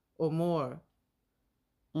or more.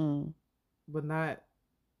 But not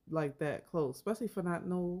like that close, especially for not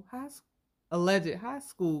no alleged high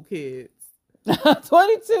school kids.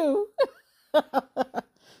 22.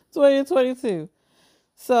 2022.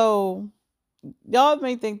 So y'all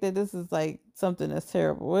may think that this is like something that's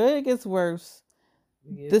terrible. Well, it gets worse.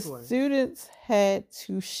 Students had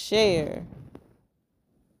to share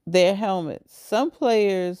their helmets. Some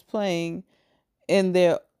players playing in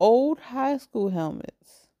their old high school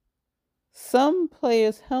helmets. Some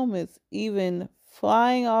players' helmets even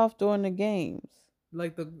flying off during the games.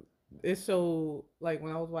 Like it showed, like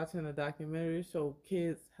when I was watching the documentary, it showed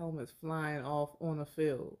kids' helmets flying off on the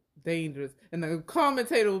field. Dangerous. And the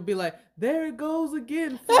commentator would be like, there it goes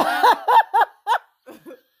again.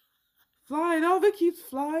 Flying off. It keeps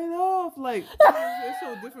flying off. Like, it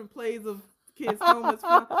showed different plays of kids' helmets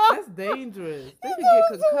flying. That's dangerous. They could get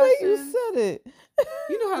concussions. The way you said it.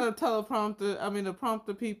 You know how the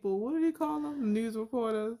prompter people, what do you call them? The news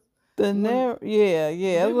reporters? I was going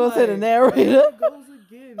to say the narrator. There it goes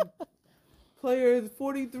again. Player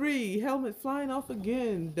 43, helmet flying off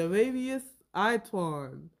again. The babyest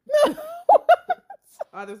Itwan.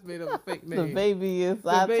 I just made up a fake name. The babyest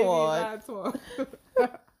Itwan.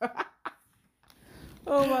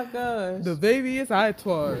 Oh my gosh. The babyest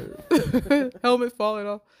Itwan. Helmet falling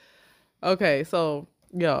off. Okay, so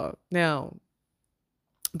y'all, now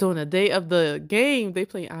during the day of the game, they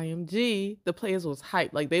played IMG. The players was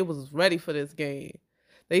hyped, like they was ready for this game.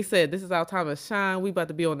 They said, this is our time to shine. We about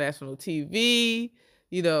to be on national TV.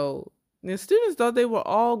 The students thought they were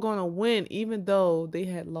all going to win, even though they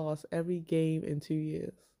had lost every game in 2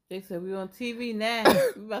 years. They said we on TV now.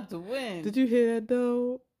 We about to win. Did you hear that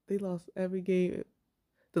though? They lost every game.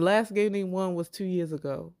 The last game they won was 2 years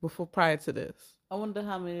ago, prior to this. I wonder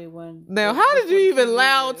how many they won. Now, how did you even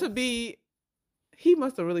allow to be? He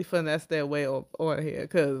must have really finessed their way on here,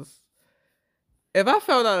 because if I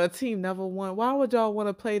found out a team never won, why would y'all want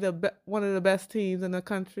to play one of the best teams in the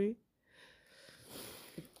country?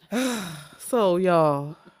 So,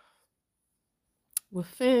 y'all,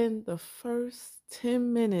 within the first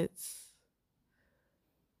 10 minutes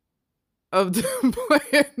of them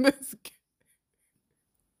playing this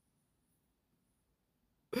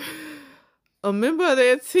game, a member of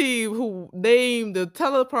their team who named the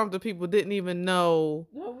teleprompter people didn't even know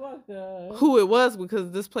who it was,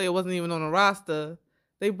 because this player wasn't even on the roster.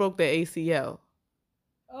 They broke their ACL.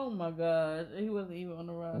 Oh my God. He wasn't even on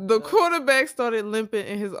the roster. The quarterback started limping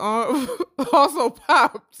and his arm also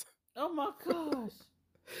popped. Oh my gosh.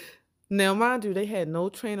 Now, mind you, they had no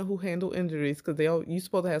trainer who handled injuries, because you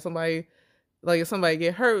supposed to have somebody, like if somebody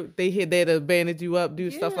get hurt, they hit there to bandage you up,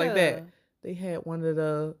 do stuff like that. They had one of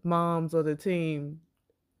the moms of the team,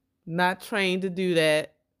 not trained to do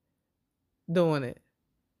that, doing it.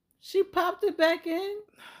 She popped it back in?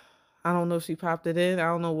 I don't know if she popped it in. I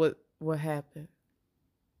don't know what happened.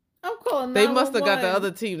 I'm calling 911. They must have got the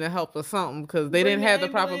other team to help or something, because they didn't have the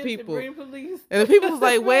proper people. Police. And the people was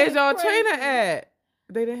like, where's y'all trainer at?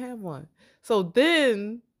 They didn't have one. So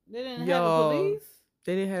then, they didn't have a police?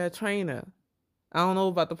 They didn't have a trainer. I don't know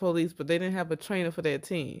about the police, but they didn't have a trainer for their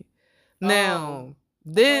team. Now,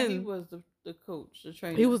 then he was the coach, the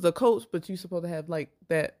trainer. He was the coach, but you supposed to have like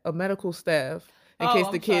a medical staff in case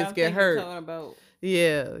the kids get hurt.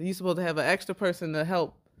 Yeah, you supposed to have an extra person to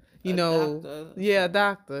help. Doctor. Yeah, a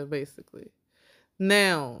doctor basically.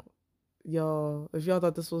 Now, y'all, if y'all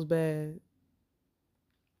thought this was bad,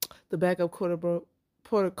 the backup quarterback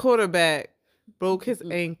broke his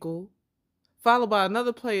ankle, followed by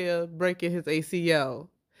another player breaking his ACL.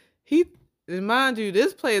 And mind you,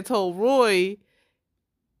 this player told Roy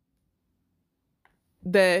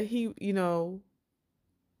that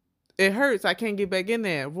it hurts. I can't get back in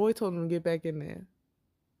there. Roy told him to get back in there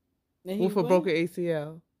with a broken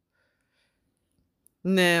ACL.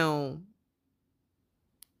 Now,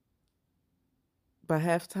 by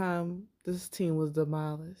halftime, this team was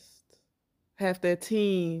demolished. Half their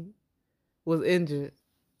team was injured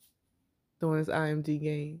during this IMG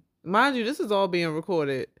game. Mind you, this is all being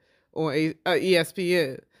recorded on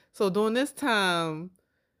ESPN. So during this time,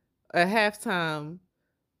 at halftime,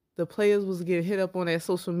 the players was getting hit up on their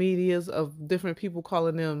social medias of different people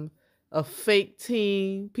calling them a fake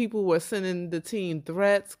team. People were sending the team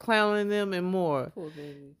threats, clowning them, and more.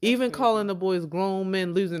 Even calling the boys grown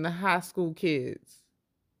men losing to high school kids.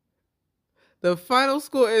 The final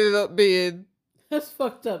score ended up being... That's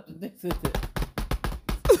fucked up.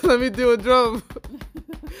 Let me do a drum.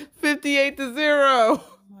 58-0. Oh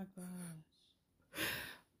my gosh.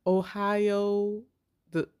 Ohio,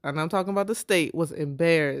 and I'm talking about the state, was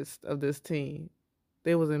embarrassed of this team.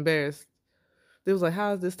 They was embarrassed. They was like,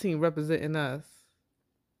 how is this team representing us?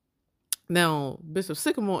 Now, Bishop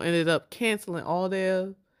Sycamore ended up canceling all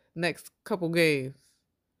their next couple games.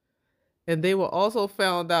 And they were also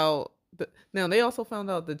found out, they also found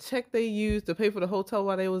out the check they used to pay for the hotel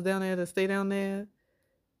while they was down there, to stay down there,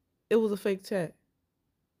 it was a fake check.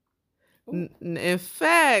 In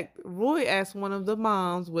fact, Roy asked one of the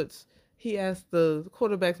moms, which he asked the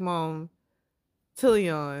quarterback's mom,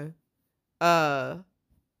 Tillion, can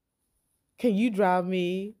you drive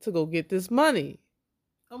me to go get this money?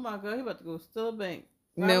 Oh my God, he about to go steal a bank.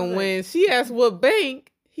 Now, when she asked what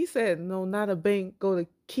bank, he said, no, not a bank, go to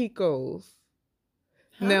Kinko's.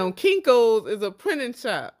 Huh? Now, Kinko's is a printing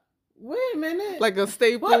shop. Wait a minute. Like a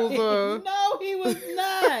Staples or... No, he was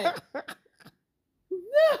not.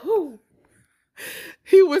 No.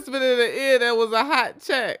 He whispered in the ear that was a hot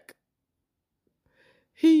check.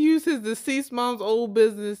 He used his deceased mom's old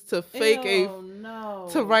business to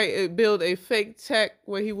build a fake check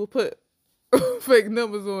where he would put fake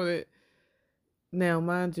numbers on it. Now,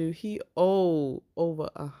 mind you, he owed over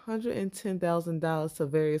 $110,000 to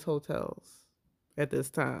various hotels at this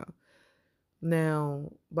time.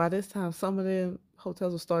 Now, by this time, some of them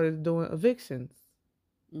hotels have started doing evictions.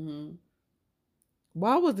 Mm-hmm.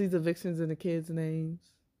 Why was these evictions in the kids' names?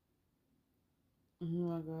 Oh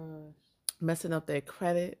my gosh. Messing up their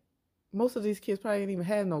credit. Most of these kids probably didn't even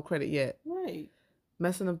have no credit yet. Right.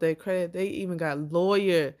 Messing up their credit. They even got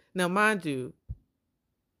lawyer. Now, mind you,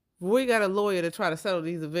 Roy got a lawyer to try to settle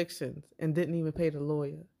these evictions and didn't even pay the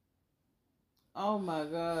lawyer. Oh my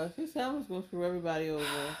gosh. His was going to screw everybody over.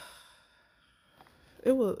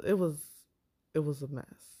 It was a mess.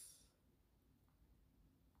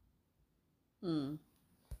 Mm.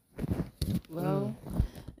 Well,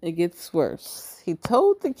 it gets worse. He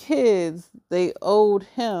told the kids they owed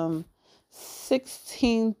him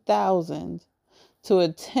 $16,000 to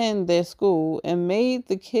attend their school and made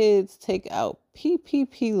the kids take out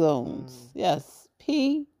PPP loans. Yes,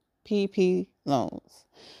 PPP loans.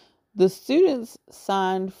 The students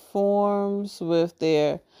signed forms with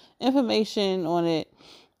their information on it,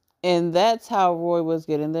 and that's how Roy was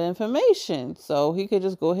getting the information. So he could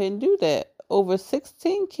just go ahead and do that. Over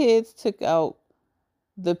 16 kids took out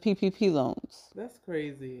the PPP loans. That's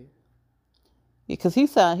crazy. Because he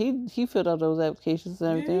signed, he filled out those applications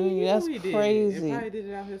and everything. Yeah, that's crazy. Did. And probably did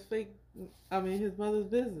it out his mother's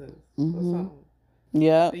business or something.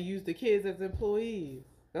 Yeah. They used the kids as employees.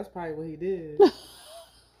 That's probably what he did.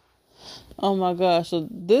 Oh my gosh! So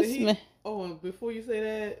this man. Oh, and before you say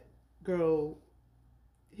that, girl,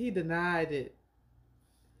 he denied it.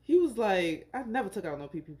 He was like, "I never took out no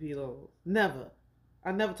PPP loans. Never.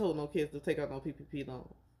 I never told no kids to take out no PPP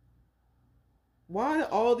loans." Why are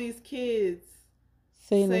all these kids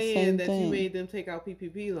saying that you made them take out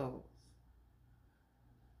PPP loans?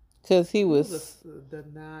 Because he was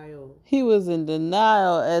denial. He was in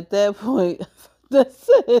denial at that point. That's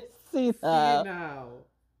it. Senile.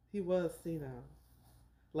 He was senile.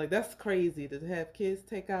 Like, that's crazy to have kids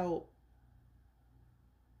take out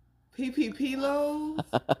PPP loans.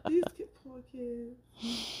 These poor kids.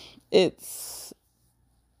 It's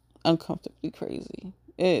uncomfortably crazy.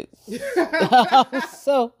 It's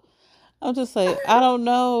I'm just like, I don't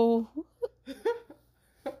know.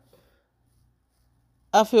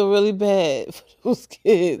 I feel really bad for those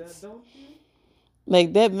kids. Don't you?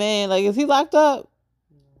 Like, that man, like, is he locked up?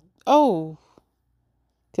 Oh,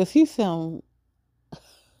 because he sound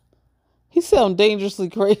dangerously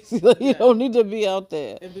crazy. Like, you don't need to be out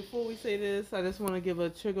there. And before we say this, I just want to give a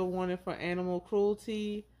trigger warning for animal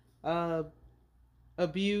cruelty,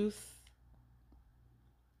 abuse.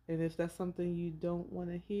 And if that's something you don't want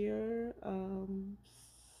to hear,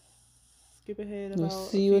 skip ahead about we'll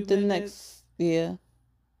see you at the next, yeah.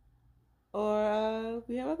 Or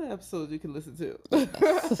we have other episodes you can listen to.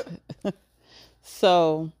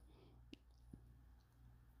 So,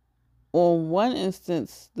 on one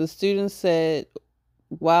instance, the student said,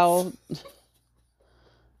 while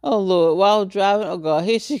driving, oh God,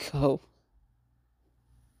 here she go.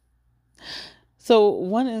 So,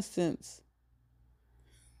 one instance,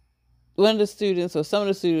 one of the students was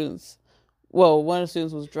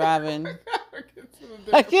driving.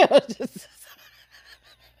 I can't just.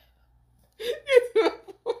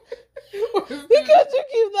 Because you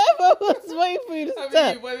keep laughing, I was waiting for you to stop.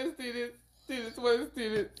 I mean, one of the students. One of the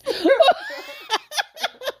students.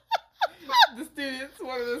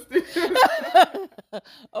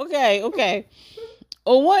 Okay.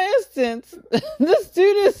 On one instance, the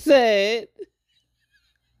student said,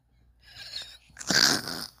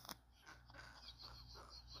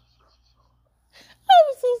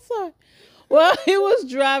 I'm so sorry. While he was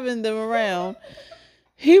driving them around,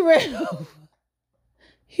 he ran over.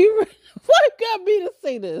 Why you got me to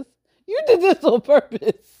say this? You did this on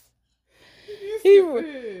purpose.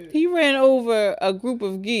 He ran over a group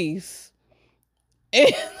of geese.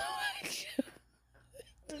 And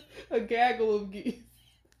a gaggle of geese.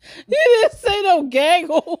 You didn't say no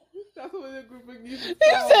gaggle. That's what a group of geese is called.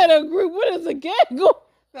 You said a group. What is a gaggle?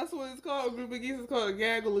 That's what it's called. A group of geese is called a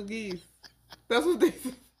gaggle of geese. That's what they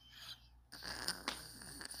say.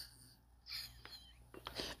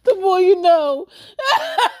 The more you know.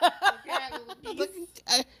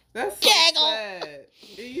 That's so sad.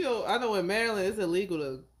 You know, I know in Maryland it's illegal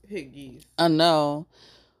to hit geese. I know.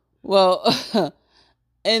 Well,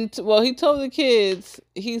 he told the kids,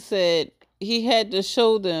 he said he had to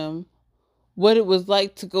show them what it was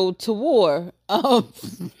like to go to war. Why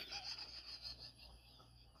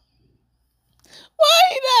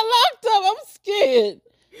he not locked up? I'm scared.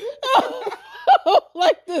 I don't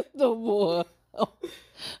like this no more.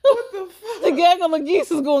 What the fuck? The gaggle of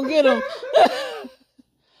geese is gonna get him.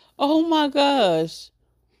 Oh my gosh.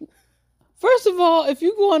 First of all, if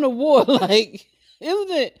you go on a war, like,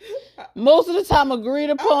 isn't it most of the time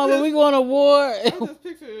agreed upon when we go on a war? I'm just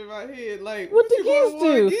picturing it in my head, like, what the geese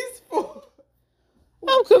do? Geese for?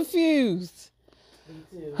 I'm confused.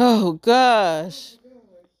 Oh gosh.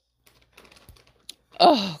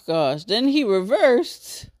 Oh gosh. Then he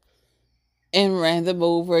reversed and ran them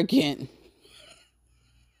over again.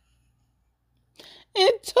 And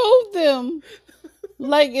told them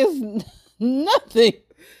like it's nothing.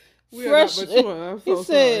 We fresh.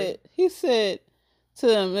 He said to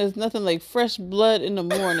them, there's nothing like fresh blood in the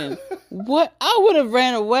morning. What? I would have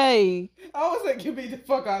ran away. I was like, "Get me the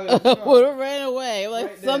fuck out of the I car." would have ran away. Like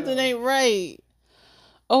Right something now. ain't right.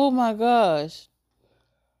 Oh my gosh.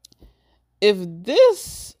 If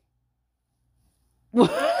this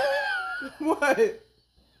What?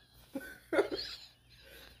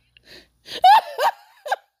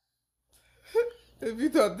 If you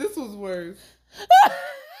thought this was worse.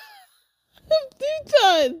 If you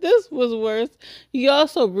thought this was worse, he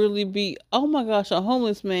also really beat, oh my gosh, a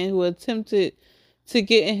homeless man who attempted to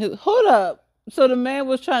get in his. Hold up. So the man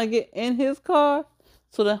was trying to get in his car?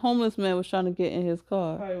 So the homeless man was trying to get in his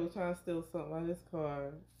car. Probably was trying to steal something out of his car.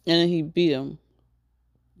 And then he beat him.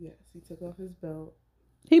 Yes, he took off his belt.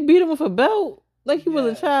 He beat him with a belt? Like he was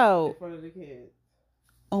a child. In front of the kids.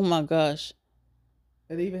 Oh my gosh.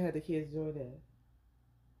 And they even had the kids join in.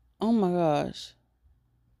 Oh my gosh.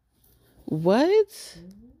 What?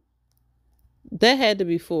 Mm-hmm. That had to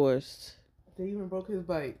be forced. They even broke his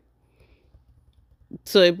bike.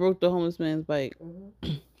 So they broke the homeless man's bike.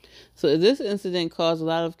 Mm-hmm. So this incident caused a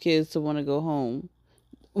lot of kids to want to go home.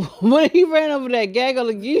 When he ran over that gaggle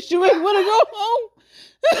of geese, you ain't want to go home?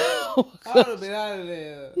 Oh, I would have been out of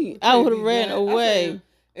there. I would have ran away.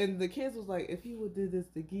 And the kids was like, if he would do this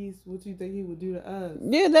to geese, what you think he would do to us?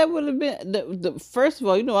 Yeah, that would have been the first of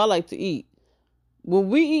all, you know I like to eat. When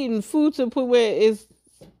we eating food to put where it's,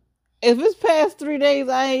 if it's past 3 days,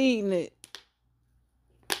 I ain't eating it.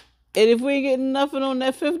 And if we ain't getting nothing on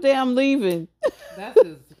that 5th day, I'm leaving. That's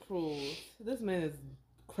just cruel. This man is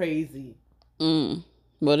crazy.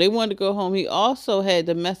 Well, they wanted to go home. He also had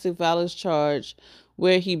domestic violence charge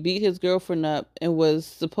where he beat his girlfriend up and was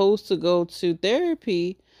supposed to go to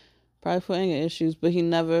therapy, probably for anger issues, but he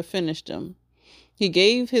never finished them. He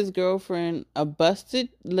gave his girlfriend a busted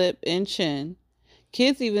lip and chin.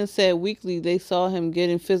 Kids even said weekly they saw him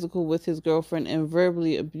getting physical with his girlfriend and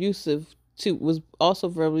was also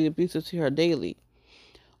verbally abusive to her daily.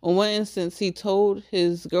 On one instance, he told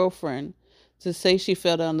his girlfriend to say she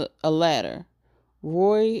fell down a ladder.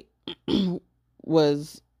 Roy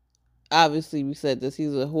was, obviously we said this,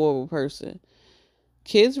 he's a horrible person.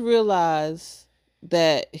 Kids realized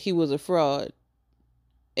that he was a fraud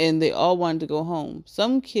and they all wanted to go home.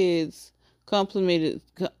 Some kids contemplated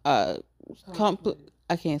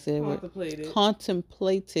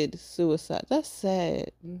suicide. That's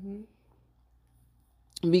sad. Mm-hmm.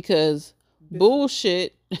 Because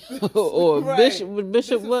bullshit or right.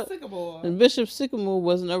 Bishop Sycamore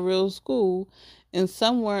wasn't a real school, and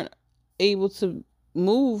some weren't able to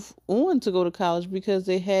move on to go to college because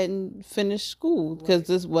they hadn't finished school because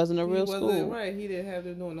this wasn't a real school. Right, he didn't have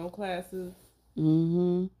them doing no classes.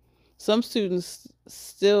 Mm-hmm. Some students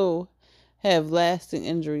still have lasting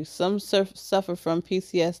injuries. Some suffer from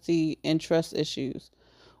PTSD and trust issues.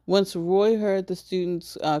 Once Roy heard the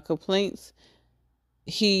students' complaints,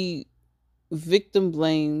 he victim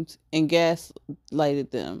blamed and gaslighted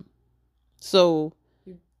them. So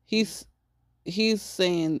he's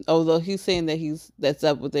saying, although he's saying that that's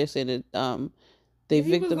up what they're saying that they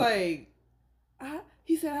victim. Was like,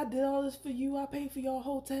 he said, I did all this for you. I paid for your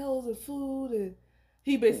hotels and food, and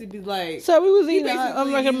he basically like, so we was eating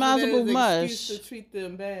unrecognizable mush to treat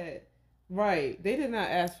them bad. Right? They did not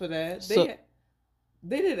ask for that.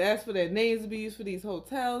 They didn't ask for their names to be used for these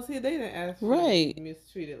hotels here. They didn't ask for to be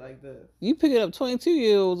mistreated like this. You picking up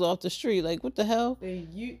 22-year-olds off the street, like what the hell?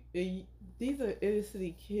 And these are inner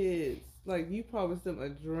city kids. Like you promised them a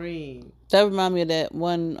dream. That reminded me of that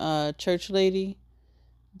one church lady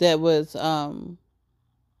that was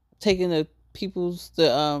taking the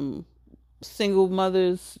single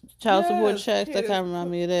mothers child support checks. That kind of remind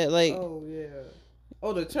me of that. Like, oh yeah,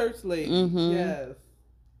 oh the church lady. Mm-hmm. Yes,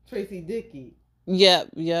 Tracy Dickey. Yep.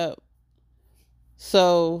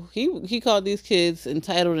 So he called these kids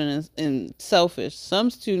entitled and selfish. Some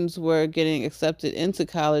students were getting accepted into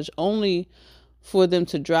college only for them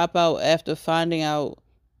to drop out after finding out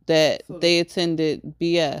that they attended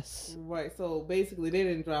BS. Right. So basically, they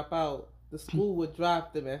didn't drop out. The school would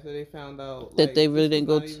drop them after they found out that they really didn't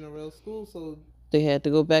go to even a real school. So they had to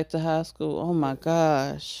go back to high school. Oh my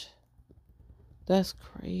gosh, that's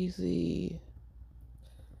crazy.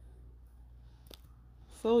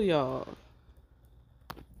 So y'all.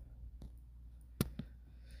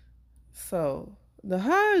 So the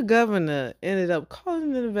high governor ended up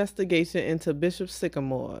calling an investigation into Bishop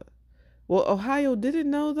Sycamore. Well, Ohio didn't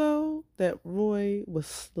know though that Roy was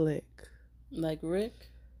slick. Like Rick?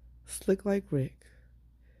 Slick like Rick.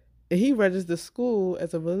 And he registered the school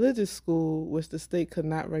as a religious school, which the state could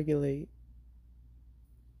not regulate.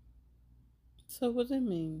 So what does that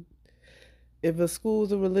mean? If a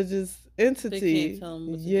school's a religious entity, they can't tell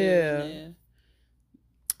them what to do.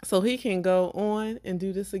 So he can go on and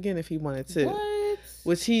do this again if he wanted to. What?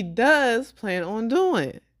 Which he does plan on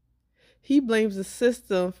doing. He blames the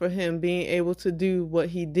system for him being able to do what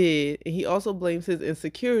he did, and he also blames his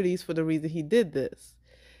insecurities for the reason he did this.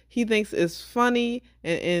 He thinks it's funny,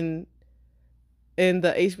 and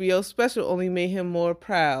the HBO special only made him more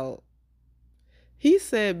proud. He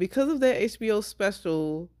said because of that HBO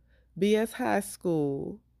special, BS High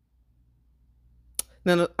School.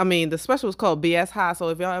 No, I mean the special was called BS High. So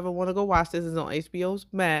if y'all ever want to go watch this, it's on HBO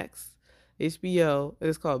Max, HBO.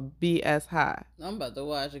 It's called BS High. I'm about to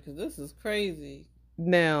watch it because this is crazy.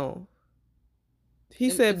 Now, he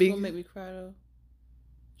said it's gonna make me cry though.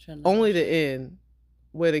 Only the end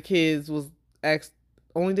where the kids was asked.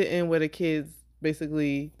 Only the end where the kids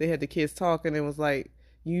basically they had the kids talk and it was like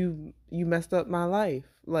you messed up my life.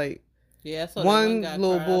 Like yeah, one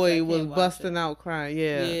little boy was busting out crying.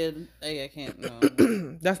 Yeah, I can't. No.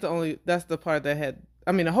 That's the part that had.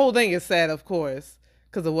 I mean, the whole thing is sad, of course,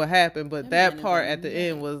 because of what happened. But that part at the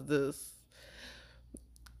end was this.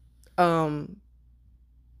 So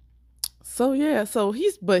yeah,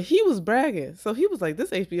 he was bragging. So he was like,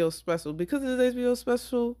 this HBO special, because of this HBO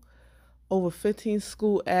special, over 15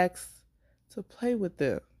 school asked to play with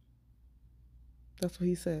them. That's what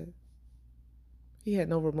he said. He had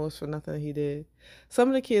no remorse for nothing he did. Some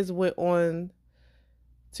of the kids went on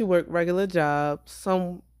to work regular jobs.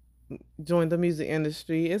 Some joined the music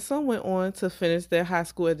industry, and some went on to finish their high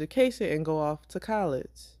school education and go off to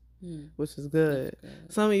college, which is good.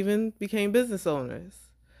 Some even became business owners.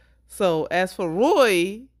 So as for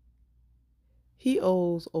Roy, he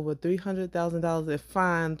owes over $300,000 in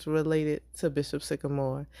fines related to Bishop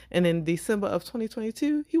Sycamore. And in December of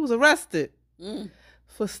 2022, he was arrested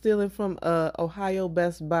for stealing from Ohio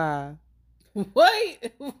Best Buy.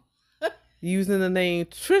 What? Using the name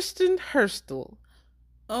Tristan Hurstel.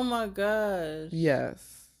 Oh my gosh.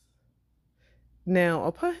 Yes. Now,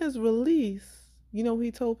 upon his release, you know what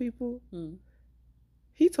he told people?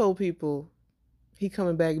 He told people he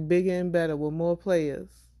coming back bigger and better with more players,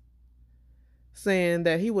 saying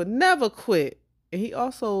that he would never quit. And he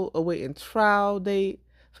also awaiting trial date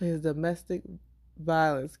for his domestic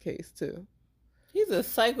violence case too. He's a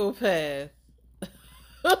psychopath.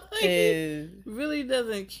 He really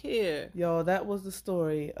doesn't care. Y'all, that was the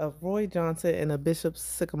story of Roy Johnson and a Bishop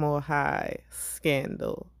Sycamore High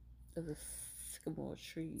scandal. The sycamore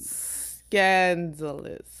tree.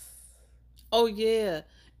 Scandalous. Oh yeah.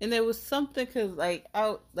 And there was something because like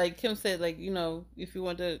Kim said, like, you know, if you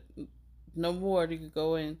want to know more, you could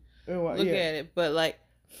go and look at it. But like,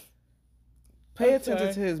 pay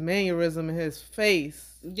attention to his mannerism and his face.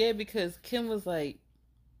 Yeah, because Kim was like,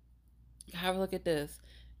 have a look at this.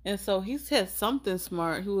 And so he said something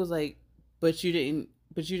smart. He was like, but you didn't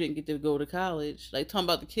get to go to college. Like talking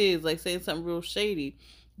about the kids, like saying something real shady.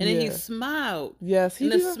 And then he smiled. Yes,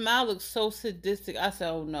 and the smile looked so sadistic. I said,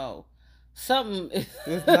 oh no. Something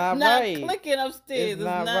is not right. Clicking upstairs. It's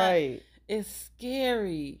not right. It's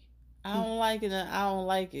scary. I don't like it. I don't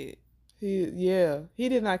like it. He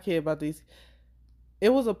did not care about these.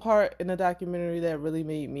 It was a part in the documentary that really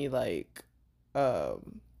made me like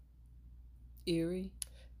eerie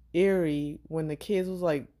when the kids was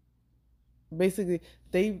like, basically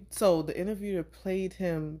the interviewer played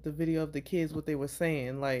him the video of the kids, what they were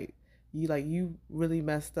saying, like you really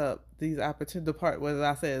messed up these opportunities. The part where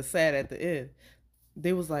I said it's sad at the end,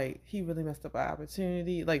 they was like, he really messed up our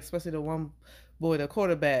opportunity, like especially the one boy, the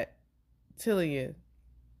quarterback, Tillian.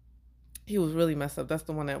 He was really messed up. That's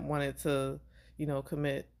the one that wanted to,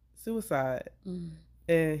 commit suicide.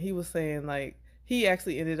 And he was saying like he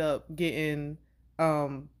actually ended up getting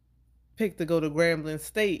picked to go to Grambling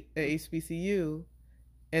State at HBCU,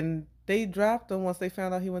 and they dropped him once they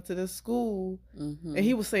found out he went to this school. And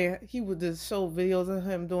he was saying he would just show videos of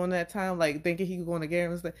him during that time, like thinking he was going to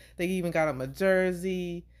Grambling State. They even got him a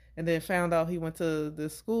jersey, and then found out he went to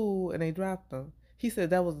this school, and they dropped him. He said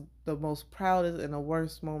that was the most proudest and the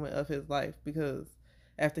worst moment of his life, because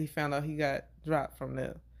after he found out he got dropped from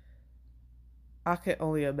there, I could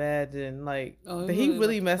only imagine that he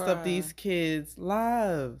really messed up these kids'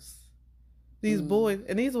 lives. These boys,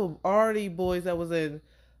 and these were already boys that was in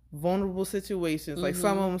vulnerable situations. Like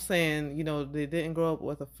some of them saying, they didn't grow up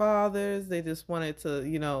with the fathers. They just wanted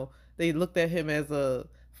to, they looked at him as a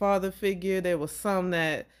father figure. There was some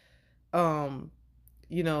that, their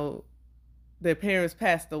parents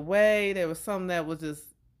passed away. There was some that was just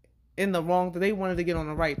in the wrong. They wanted to get on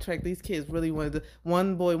the right track. These kids really wanted to.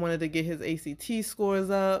 One boy wanted to get his ACT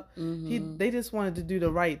scores up. They just wanted to do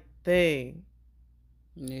the right thing.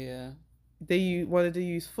 Yeah. They wanted to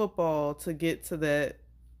use football to get to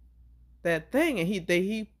that thing, and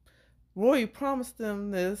he Roy promised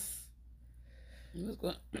them this. It was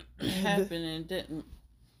going to happen and didn't.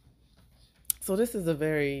 So this is a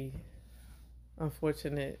very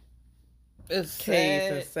unfortunate it's case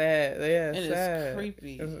sad and sad. Yeah, and sad. It's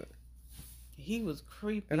creepy. He was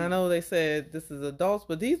creepy. And I know they said this is adults,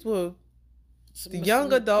 but these were the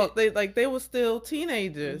young adults. They were still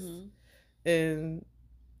teenagers, and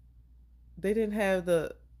they didn't have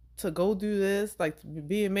to go do this, like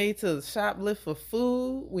being made to shoplift for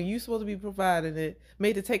food when you supposed to be providing it,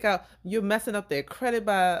 made to take out, you're messing up their credit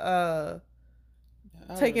by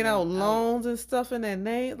taking out loans and stuff in their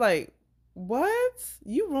name. Like, what?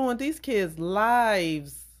 You ruined these kids'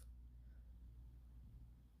 lives.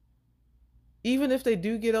 Even if they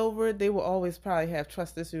do get over it, they will always probably have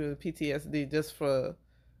trust issues and PTSD just for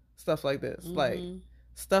stuff like this. Like,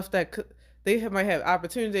 stuff that could, might have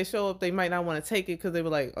opportunities. They show up, they might not want to take it because they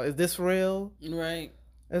were like, oh, is this real? Right.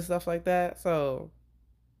 And stuff like that. So,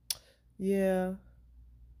 yeah.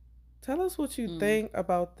 Tell us what you think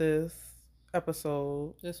about this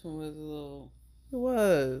episode. This one was a little... It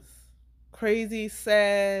was crazy,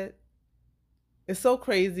 sad. It's so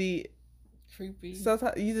crazy. Creepy.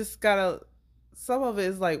 Sometimes you just gotta... Some of it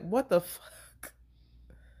is like, what the fuck?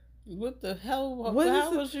 What the hell?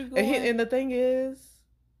 How was you going? And the thing is,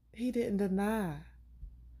 he didn't deny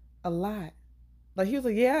a lot. Like, he was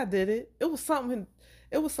like, yeah, I did it. It was something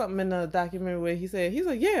in the documentary where he's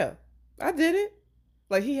like, yeah, I did it.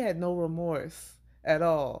 Like, he had no remorse at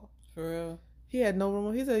all. For real? He had no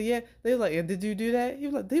remorse. He said, yeah. They were like, and did you do that? He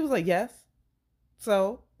was like, yes.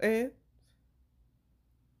 So, and?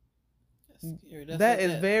 That's scary. That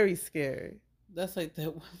is very scary. That's like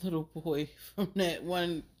that one little boy from that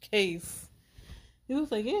one case. He was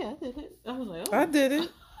like, yeah, I did it. I was like, oh. I did it.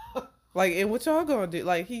 Like, and what y'all gonna do?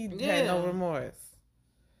 Like, he had no remorse.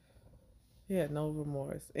 He had no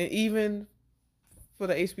remorse. And even for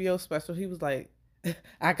the HBO special, he was like,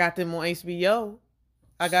 I got them on HBO.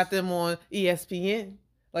 I got them on ESPN.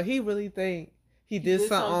 Like, he really think he did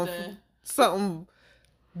something.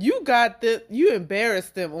 You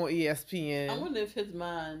embarrassed them on ESPN. I wonder if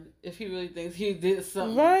he really thinks he did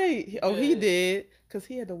something. Right. Oh, he did. Because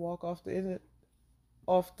he had to walk off the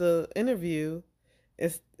interview.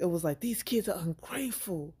 It was like, these kids are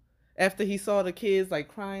ungrateful. After he saw the kids like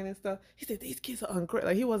crying and stuff, he said, these kids are ungrateful.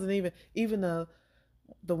 Like, he wasn't even the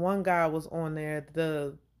one guy was on there,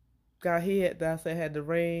 the guy had the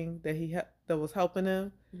ring that was helping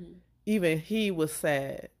him. Even he was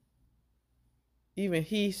sad. Even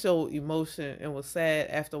he showed emotion and was sad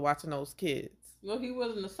after watching those kids. No, he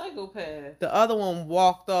wasn't a psychopath. The other one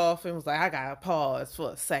walked off and was like, I gotta pause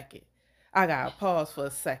for a second.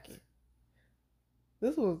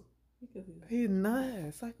 This was, he's not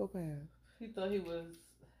a psychopath. He thought he was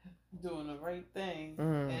doing the right thing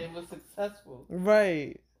and it was successful.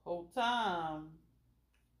 Right. Whole time.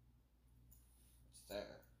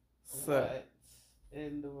 So, what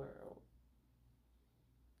in the world?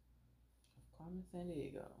 Carmen San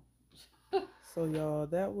Diego. So, y'all,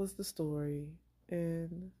 that was the story.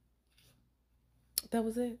 And that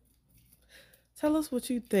was it. Tell us what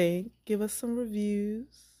you think. Give us some reviews.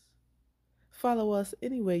 Follow us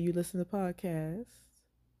anywhere you listen to podcasts.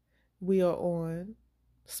 We are on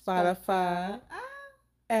Spotify,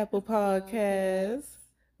 Apple Podcasts,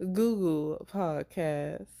 Google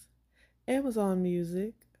Podcasts, Amazon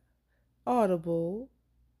Music, Audible,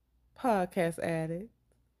 Podcast Addict,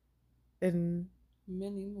 and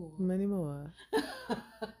many more.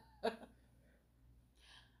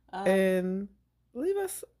 And leave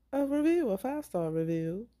us a review, a 5-star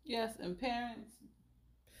review. Yes, and parents,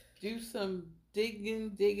 do some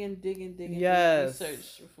digging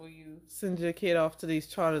research before you send your kid off to these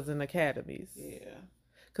charters and academies. Yeah.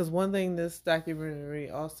 Because one thing this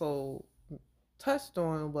documentary also touched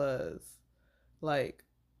on was, like,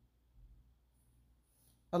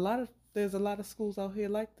 there's a lot of schools out here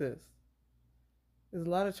like this. There's a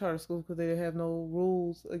lot of charter schools because they have no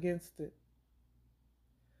rules against it.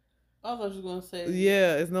 I thought you were going to say...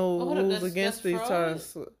 Yeah, there's no rules against these charter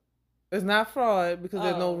schools. It's not fraud because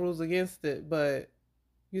there's no rules against it, but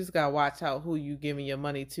you just got to watch out who you giving your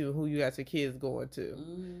money to, who you got your kids going to.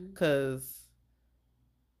 Because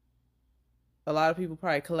a lot of people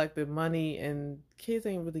probably collected money and kids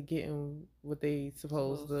ain't really getting what they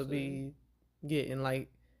supposed to be getting.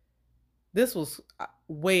 Like, this was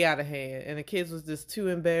way out of hand, and the kids was just too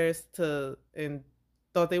embarrassed and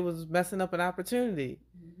thought they was messing up an opportunity.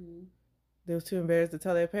 They was too embarrassed to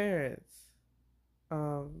tell their parents.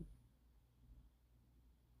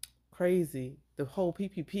 Crazy. The whole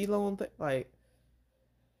PPP loan thing, like,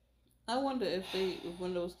 I wonder if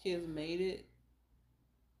when those kids made it,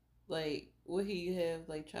 like, would he have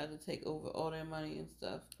like tried to take over all their money and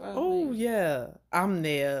stuff? Probably. Oh yeah, I'm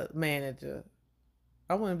their manager.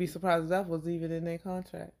 I wouldn't be surprised if that was even in their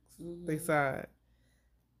contracts. They signed.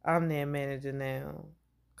 I'm their manager now,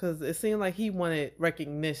 because it seemed like he wanted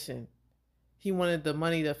recognition. He wanted the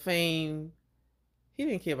money, the fame. He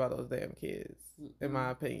didn't care about those damn kids, in my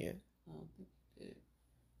opinion. I don't think he did.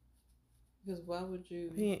 Because why would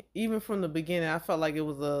you? Even from the beginning, I felt like it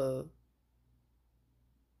was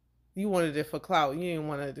you wanted it for clout. You didn't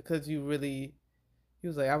want it because you really. He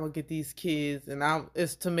was like, I'm gonna get these kids, and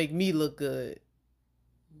it's to make me look good.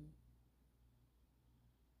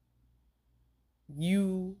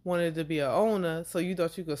 You wanted to be an owner, so you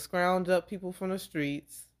thought you could scrounge up people from the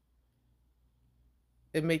streets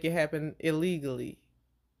and make it happen illegally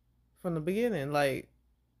from the beginning. Like,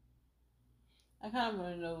 I kind of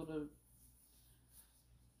want to know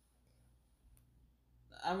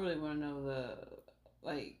I really want to know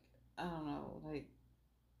like, I don't know, like,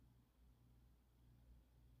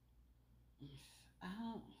 I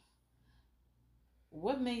don't.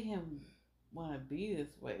 What made him want to be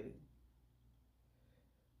this way?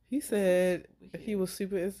 He said he was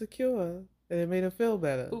super insecure and it made him feel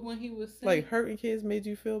better. But when he was saying, like, hurting kids made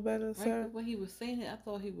you feel better, right, sir? But when he was saying it, I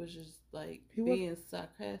thought he was just like being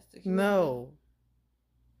sarcastic. No.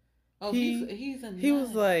 Oh, he's a. He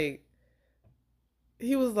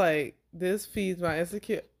was like, this feeds my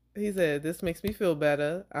insecure. He said, this makes me feel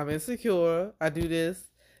better. I'm insecure. I do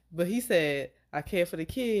this. But he said, I care for the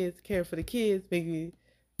kids, make me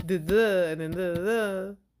and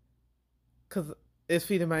then because it's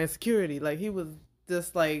feeding my insecurity. Like, he was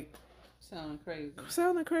just like sounding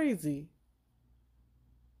crazy.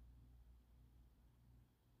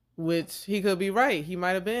 Which he could be right. He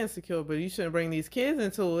might have been insecure, but you shouldn't bring these kids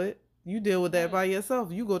into it. You deal with that by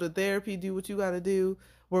yourself. You go to therapy, do what you got to do,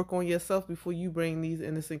 work on yourself before you bring these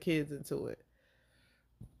innocent kids into it.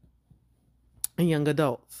 And young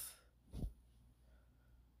adults.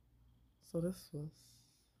 So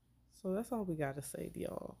that's all we got to say to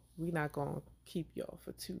y'all. We're not going to keep y'all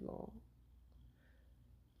for too long.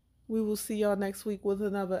 We will see y'all next week with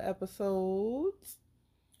another episode.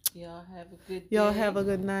 Y'all have a good day. Y'all have a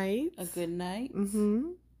good night. A good night.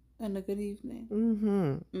 Mm-hmm. And a good evening.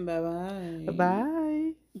 Mm-hmm. Bye-bye.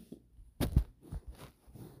 Bye.